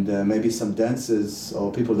 And maybe some dancers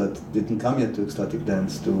or people that didn't come yet to ecstatic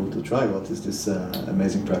dance to try what is this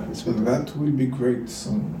amazing practice. That will be great.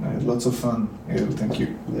 So I had lots of fun. Yeah, thank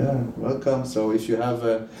you. Yeah, welcome. So if you have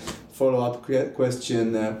a follow-up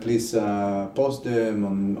question, please post them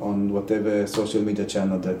on whatever social media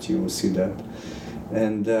channel that you see that.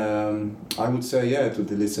 And I would say, to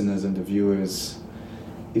the listeners and the viewers,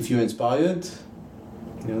 if you're inspired,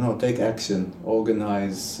 take action,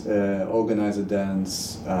 organize a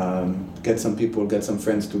dance, get some people, get some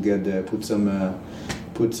friends together, put some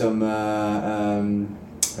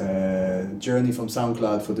journey from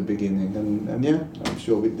SoundCloud for the beginning, and I'm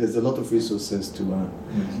sure there's a lot of resources to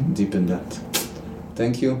deepen that.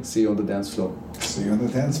 Thank you. See you on the dance floor. See you on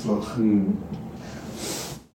the dance floor.